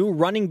Hotline, new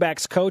running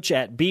backs coach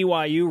at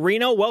BYU.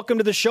 Reno, welcome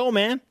to the show,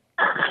 man.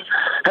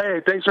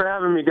 Hey, thanks for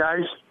having me,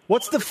 guys.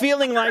 What's the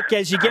feeling like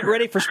as you get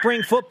ready for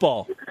spring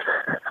football?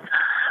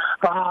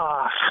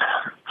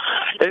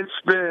 It's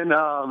been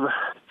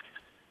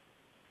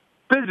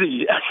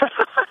busy.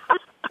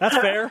 That's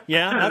fair.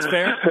 Yeah, that's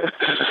fair.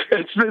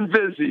 It's been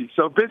busy.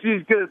 So busy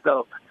is good,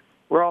 though.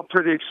 We're all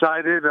pretty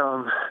excited.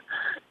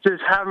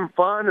 Just having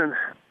fun and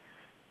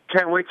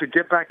can't wait to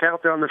get back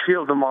out there on the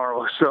field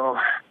tomorrow. So,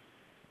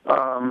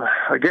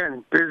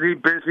 again, busy.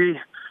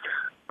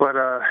 but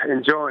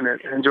enjoying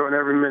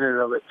every minute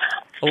of it.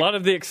 A lot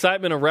of the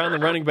excitement around the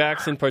running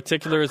backs in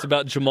particular is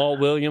about Jamal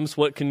Williams.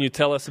 What can you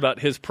tell us about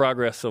his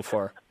progress so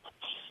far?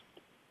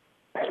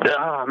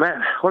 Oh,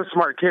 man, what a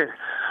smart kid.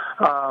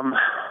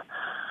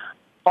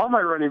 All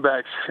my running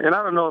backs, and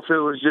I don't know if it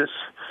was just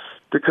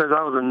because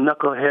I was a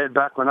knucklehead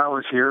back when I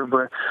was here,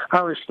 but I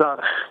always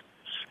thought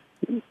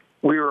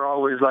we were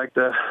always like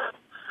just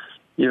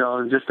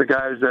the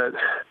guys that,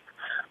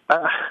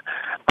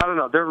 I don't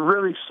know, they're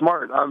really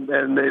smart,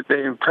 and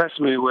they impress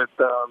me with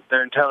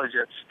their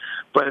intelligence.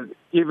 But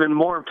even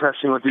more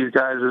impressing with these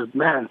guys is,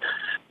 man,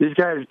 these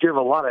guys give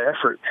a lot of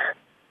effort.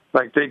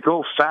 Like, they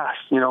go fast,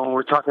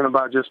 we're talking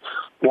about just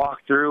walk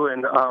through,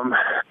 and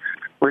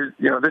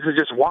this is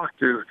just walk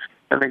through,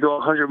 and they go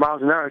 100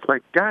 miles an hour. It's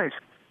like, guys,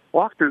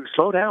 walk through,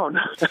 slow down.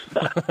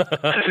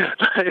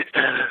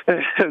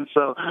 And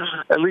so,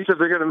 at least if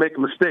they're going to make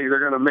a mistake, they're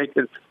going to make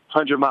it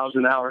 100 miles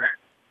an hour.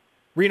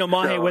 Reno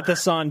Mahe with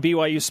us on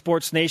BYU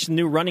Sports Nation,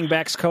 new running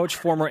backs coach,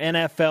 former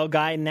NFL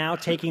guy, now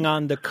taking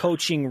on the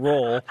coaching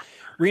role.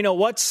 Reno,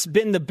 what's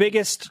been the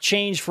biggest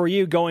change for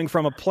you going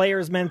from a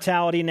player's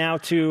mentality now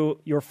to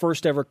your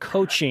first ever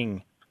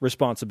coaching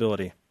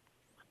responsibility?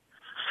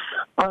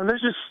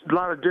 There's just a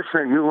lot of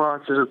different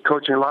nuances of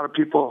coaching. A lot of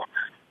people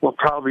will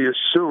probably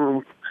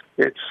assume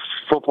it's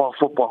football,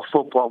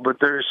 but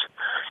there's,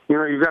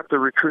 you've got the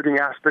recruiting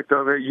aspect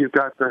of it, you've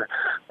got the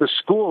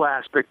school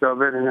aspect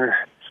of it, and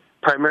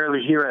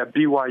primarily here at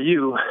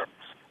BYU,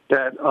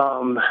 that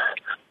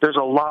there's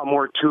a lot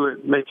more to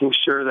it, making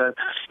sure that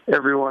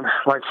everyone,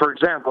 like, for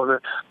example,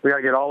 that we got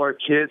to get all our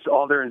kids,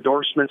 all their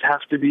endorsements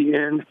have to be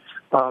in,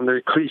 their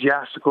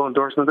ecclesiastical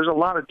endorsement. There's a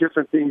lot of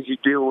different things you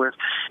deal with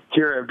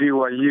here at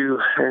BYU,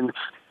 and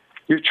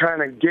you're trying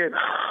to get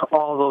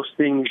all those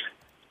things.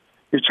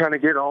 You're trying to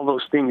get all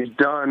those things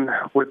done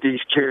with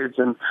these kids,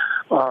 and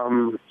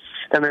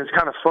it's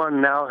kind of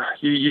fun now.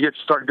 You get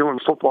to start doing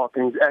football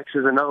things,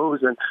 X's and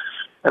O's, and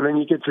then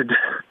you get to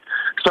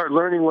start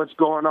learning what's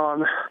going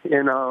on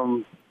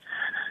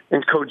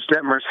in Coach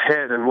Detmer's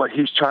head and what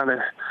he's trying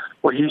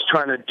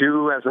to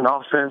do as an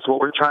offense, what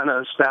we're trying to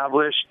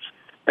establish,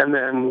 and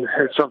then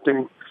it's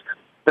something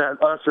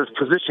that us as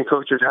position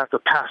coaches have to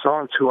pass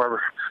on to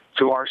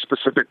our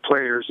specific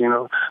players.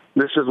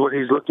 This is what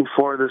he's looking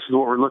for. This is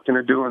what we're looking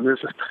to do, and this,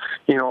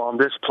 on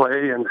this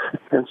play,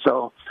 and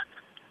so.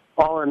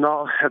 All in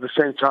all, at the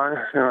same time,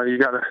 you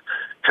got a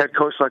head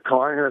coach like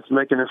Kalani that's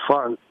making it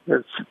fun.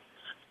 It's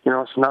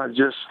not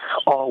just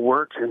all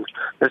work and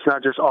it's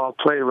not just all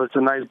play, but it's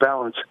a nice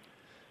balance.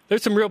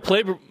 There's some real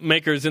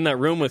playmakers in that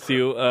room with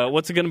you.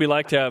 What's it going to be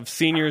like to have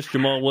seniors,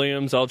 Jamal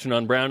Williams,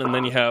 Algernon Brown, and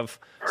then you have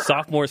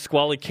sophomore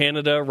Squally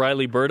Canada,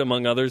 Riley Bird,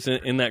 among others,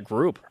 in that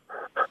group?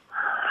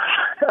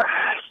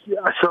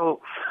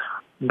 So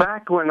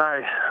back when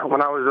I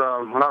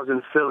was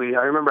in Philly,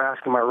 I remember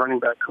asking my running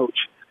back coach,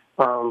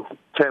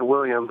 Ted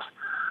Williams,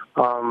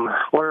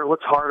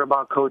 what's hard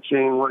about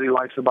coaching, what he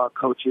likes about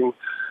coaching,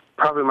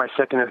 probably my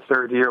second or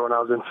third year when I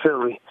was in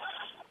Philly.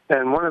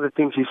 And one of the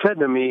things he said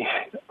to me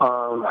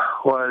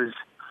was,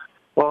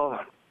 well,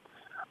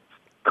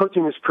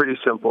 coaching is pretty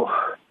simple.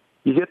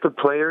 You get the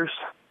players,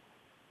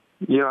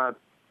 your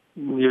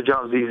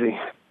job's easy.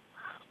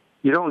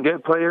 You don't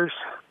get players,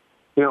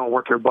 you don't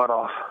work your butt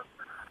off.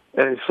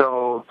 And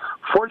so,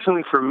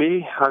 fortunately for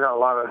me, I got a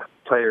lot of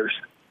players.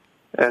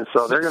 And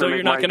so they're going to. So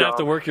you're not going to have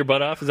to work your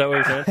butt off? Is that what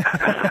you're saying?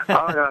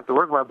 I'm going to have to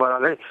work my butt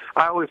off.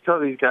 I always tell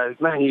these guys,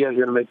 man, you guys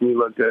are going to make me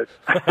look good.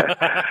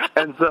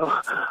 And so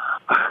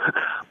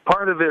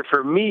part of it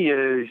for me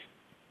is,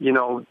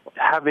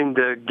 having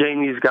to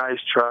gain these guys'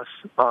 trust,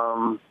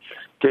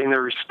 gain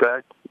their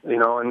respect,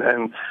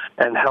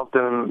 and help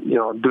them,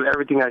 do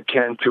everything I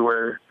can to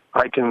where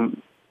I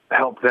can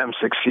help them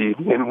succeed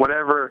in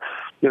whatever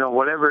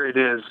it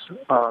is.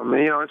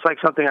 It's like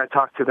something I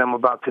talked to them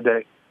about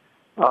today.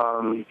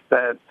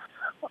 That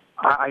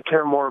I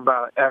care more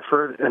about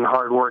effort and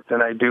hard work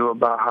than I do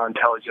about how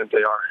intelligent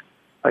they are.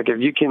 Like, if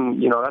you can,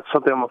 that's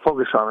something I'm gonna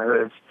focus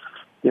on. If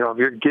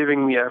you're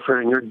giving me effort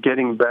and you're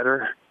getting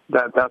better,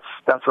 that's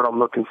what I'm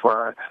looking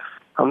for.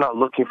 I'm not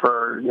looking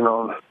for,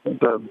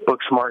 the book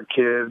smart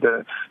kid,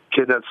 the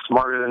kid that's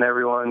smarter than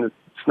everyone.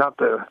 It's not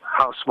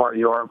how smart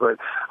you are, but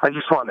I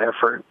just want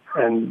effort.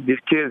 And these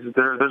kids,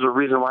 there's a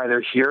reason why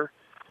they're here.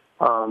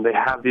 They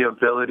have the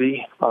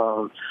ability.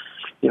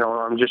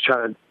 I'm just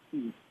trying to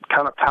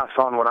kind of pass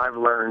on what I've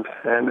learned.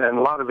 And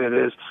a lot of it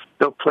is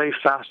they'll play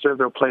faster,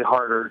 they'll play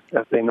harder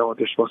if they know what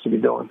they're supposed to be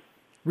doing.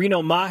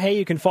 Reno Mahe,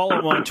 you can follow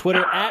him on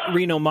Twitter at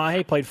Reno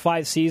Mahe, played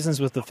 5 seasons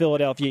with the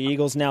Philadelphia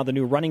Eagles, now the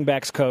new running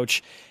backs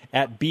coach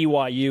at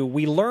BYU.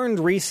 We learned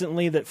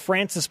recently that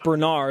Francis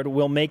Bernard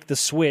will make the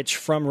switch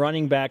from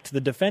running back to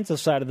the defensive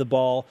side of the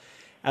ball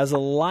as a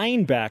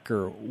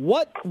linebacker.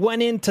 What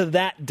went into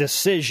that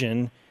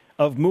decision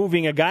of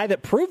moving a guy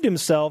that proved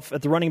himself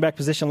at the running back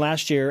position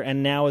last year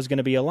and now is going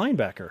to be a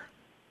linebacker?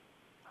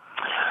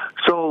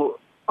 So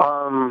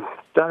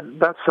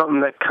that's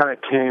something that kind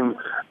of came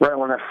right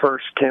when I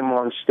first came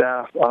on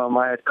staff.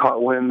 I had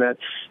caught wind that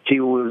he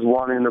was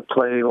wanting to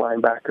play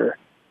linebacker.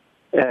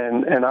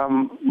 And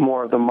I'm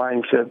more of the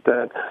mindset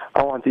that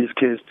I want these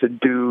kids to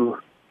do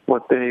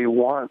what they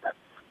want.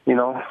 You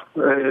know,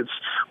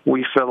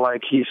 we feel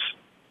like he's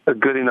a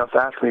good enough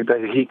athlete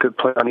that he could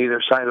play on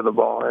either side of the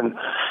ball. And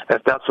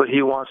if that's what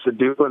he wants to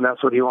do and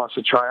that's what he wants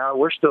to try out,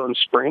 we're still in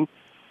spring.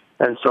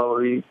 And so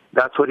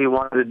that's what he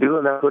wanted to do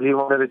and that's what he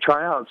wanted to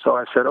try out. So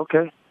I said,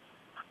 okay,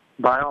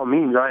 by all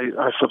means,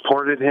 I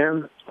supported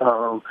him.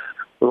 The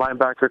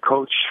linebacker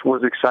coach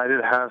was excited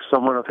to have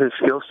someone of his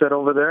skill set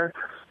over there.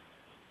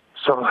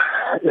 So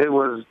it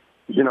was,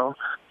 you know,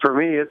 for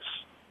me,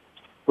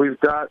 we've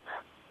got,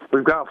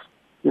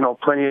 you know,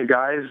 plenty of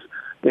guys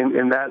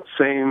in that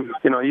same,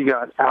 you know, you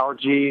got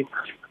Algie,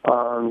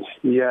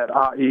 you had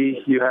Ai,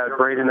 you had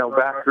Braden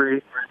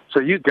El-Bakri. So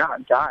you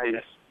got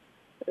guys.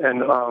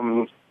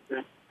 And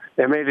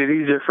it made it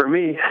easier for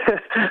me.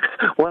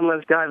 One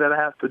less guy that I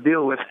have to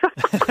deal with.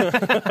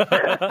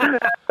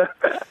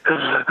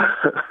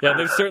 Yeah,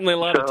 there's certainly a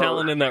lot of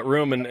talent in that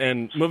room,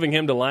 and moving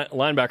him to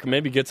linebacker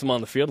maybe gets him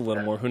on the field a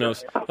little more. Who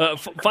knows?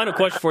 Final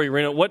question for you,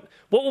 Reno. What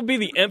will be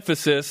the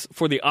emphasis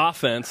for the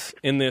offense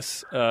in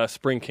this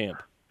spring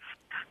camp?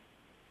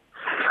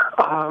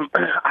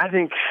 I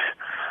think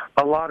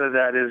a lot of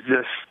that is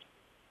just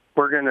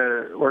we're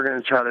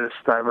gonna try to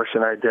establish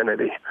an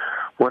identity,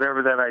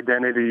 whatever that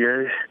identity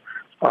is.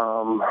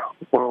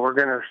 We're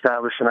going to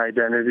establish an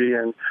identity,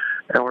 and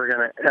we're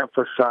going to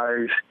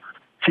emphasize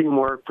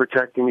teamwork,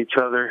 protecting each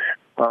other,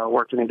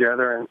 working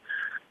together,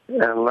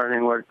 and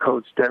learning what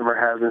Coach Detmer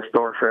has in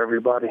store for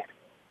everybody.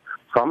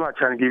 So I'm not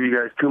trying to give you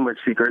guys too much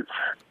secrets.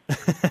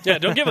 Yeah,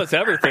 don't give us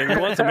everything. We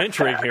want some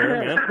intrigue here,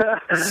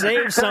 man.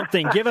 Save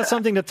something. Give us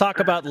something to talk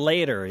about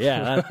later.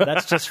 Yeah,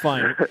 that's just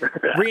fine.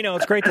 Reno,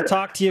 it's great to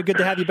talk to you. Good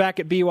to have you back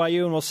at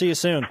BYU, and we'll see you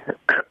soon.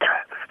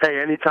 Hey,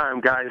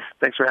 anytime, guys.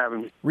 Thanks for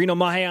having me. Reno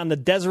Mahe on the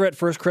Deseret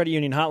First Credit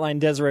Union Hotline.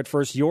 Deseret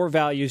First, your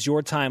values,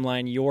 your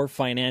timeline, your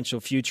financial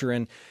future.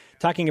 And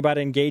talking about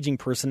engaging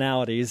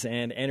personalities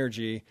and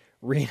energy,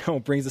 Reno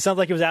brings it. Sounds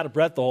like he was out of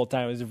breath the whole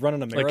time. He was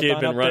running a marathon. Like he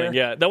had been running,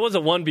 there. yeah. That was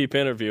a one-beep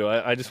interview.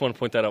 I just want to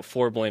point that out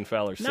for Blaine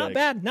Fowler's sake.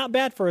 Not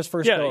bad for his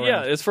first go-around.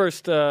 Yeah, his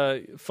first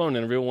phone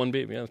interview, one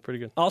beep. Yeah, that's pretty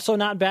good. Also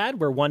not bad.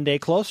 We're one day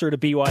closer to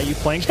BYU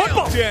playing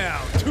football.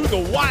 Down to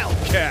the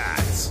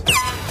Wildcats.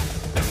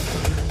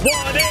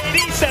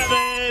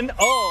 187.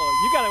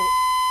 Oh,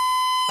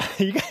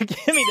 you gotta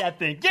give me that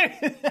thing.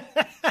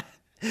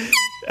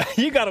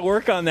 You gotta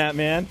work on that,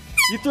 man.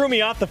 You threw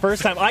me off the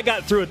first time. I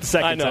got through it the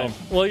second time. I know.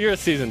 Well, you're a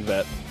seasoned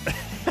vet.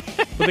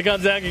 But the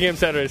Gonzaga game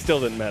Saturday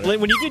still didn't matter.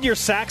 When you did your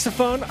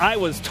saxophone, I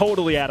was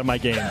totally out of my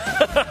game.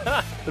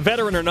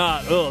 Veteran or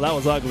not, that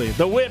was ugly.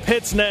 The whip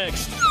hits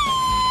next.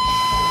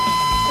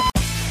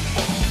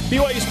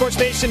 BYU Sports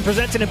Nation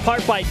presented in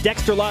part by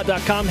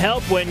DexterLaw.com.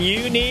 Help when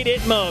you need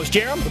it most.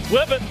 Jerem,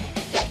 whip it.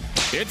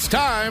 It's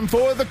time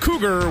for the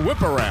Cougar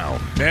Whip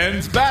Around.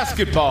 Men's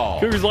basketball.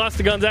 Cougars lost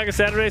to Gonzaga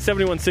Saturday,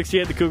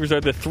 71-68. The Cougars are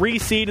the 3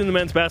 seed in the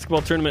men's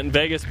basketball tournament in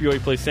Vegas.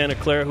 BYU plays Santa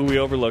Clara, who we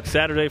overlooked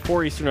Saturday,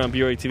 4 Eastern on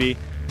BYU TV.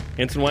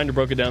 Anson Winder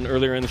broke it down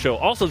earlier in the show.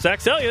 Also,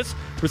 Zach Sellius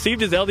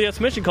received his LDS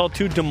mission call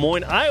to Des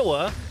Moines,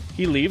 Iowa.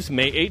 He leaves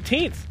May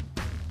 18th.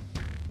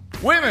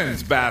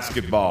 Women's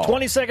basketball.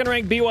 22nd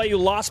ranked BYU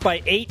lost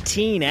by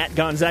 18 at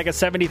Gonzaga,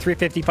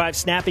 73-55,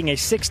 snapping a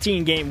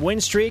 16-game win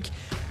streak.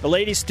 The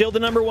ladies still the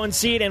number 1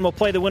 seed and will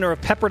play the winner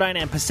of Pepperdine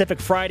and Pacific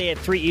Friday at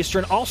 3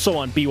 Eastern, also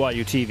on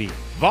BYU TV.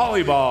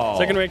 Volleyball.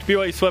 Second-ranked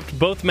BYU swept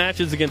both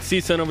matches against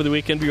CSUN over the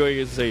weekend. BYU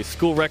is a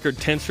school record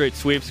 10 straight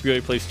sweeps.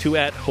 BYU plays 2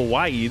 at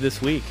Hawaii this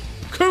week.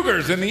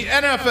 Cougars in the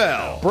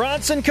NFL.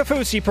 Bronson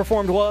Kafusi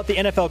performed well at the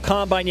NFL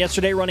Combine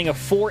yesterday, running a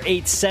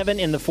 4.87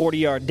 in the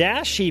 40-yard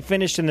dash. He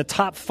finished in the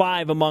top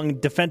 5 among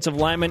defensive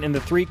linemen in the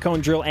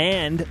 3-cone drill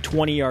and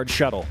 20-yard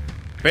shuttle.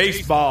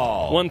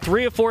 Baseball. Won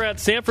 3 of 4 at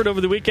Sanford over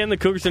the weekend. The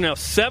Cougars are now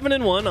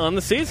 7-1 on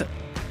the season.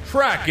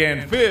 Track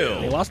and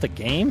field. They lost a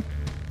game?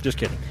 Just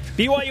kidding.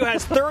 BYU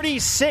has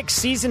 36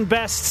 season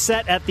bests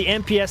set at the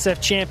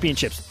MPSF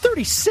Championships.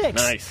 36!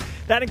 Nice.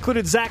 That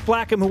included Zach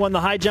Blackham, who won the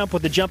high jump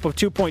with a jump of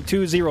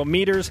 2.20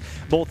 meters.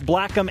 Both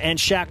Blackham and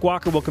Shaq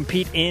Walker will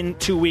compete in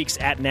 2 weeks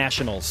at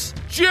Nationals.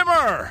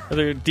 Jimmer.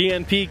 Another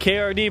DNP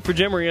KRD for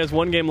Jimmer. He has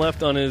 1 game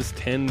left on his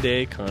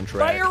 10-day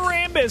contract. Fire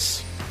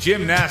Rambus!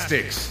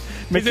 Gymnastics.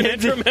 He's an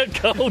interim head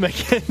coach.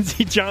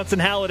 Mackenzie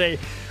Johnson-Halliday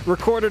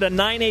recorded a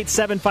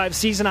 9.875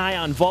 season high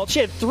on vault.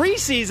 She had 3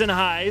 season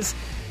highs.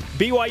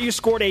 BYU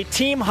scored a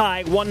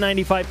team-high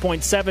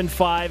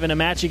 195.75 in a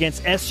match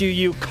against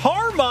SUU.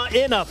 Karma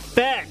in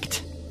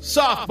effect.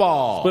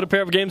 Softball. Split a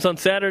pair of games on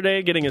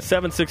Saturday, getting a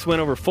 7-6 win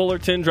over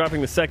Fullerton,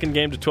 dropping the second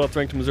game to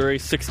 12th-ranked Missouri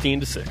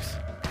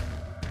 16-6.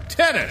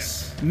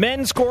 Tennis.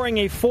 Men scoring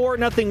a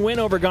 4-0 win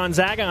over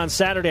Gonzaga on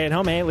Saturday at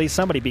home. Hey, at least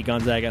somebody beat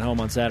Gonzaga at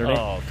home on Saturday.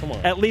 Oh, come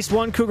on. At least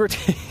one Cougar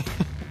team.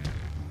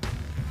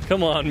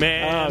 Come on,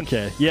 man.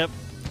 Okay, yep.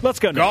 Let's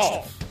go next.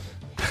 Golf.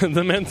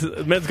 The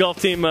men's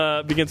golf team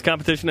begins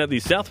competition at the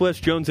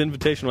Southwest Jones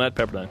Invitational at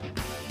Pepperdine.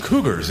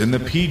 Cougars in the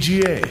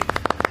PGA.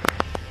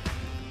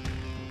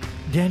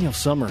 Daniel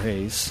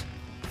Summerhays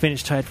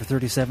finished tied for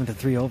 37th at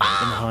 3 over in the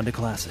Honda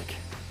Classic.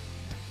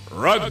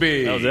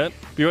 Rugby. That was it.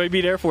 BYU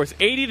beat Air Force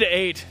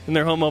 80-8 in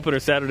their home opener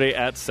Saturday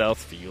at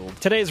Southfield.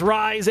 Today's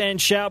Rise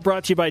and Shout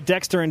brought to you by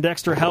Dexter and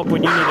Dexter Help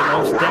when you need it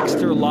most.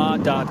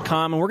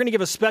 DexterLaw.com. And we're going to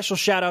give a special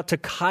shout out to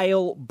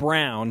Kyle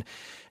Brown,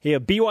 a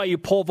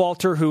BYU pole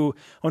vaulter who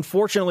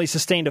unfortunately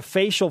sustained a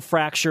facial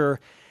fracture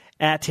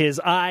at his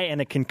eye and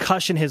a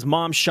concussion. His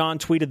mom, Sean,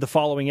 tweeted the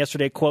following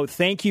yesterday, quote,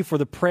 "Thank you for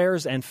the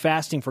prayers and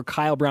fasting for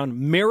Kyle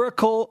Brown.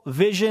 Miracle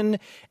vision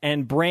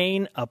and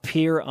brain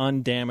appear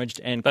undamaged,"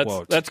 end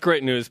quote. That's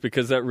great news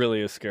because that really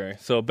is scary.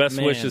 So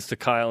best wishes to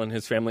Kyle and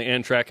his family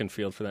and track and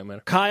field for that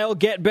matter. Kyle,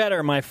 get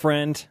better, my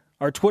friend.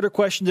 Our Twitter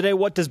question today,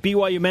 what does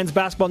BYU men's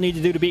basketball need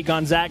to do to beat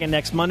Gonzaga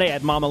next Monday?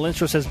 At Mama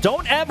Lindstrom says,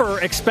 don't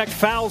ever expect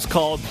fouls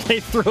called. Play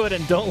through it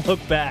and don't look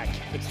back.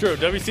 It's true.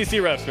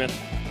 WCC refs, man.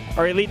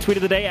 Our elite tweet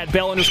of the day at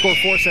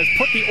Bell_4 says,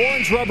 put the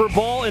orange rubber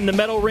ball in the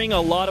metal ring a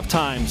lot of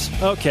times.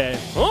 Okay.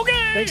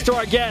 Thanks to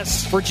our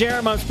guests. For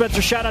Jeremy, I'm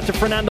Spencer. Shout out to Fernando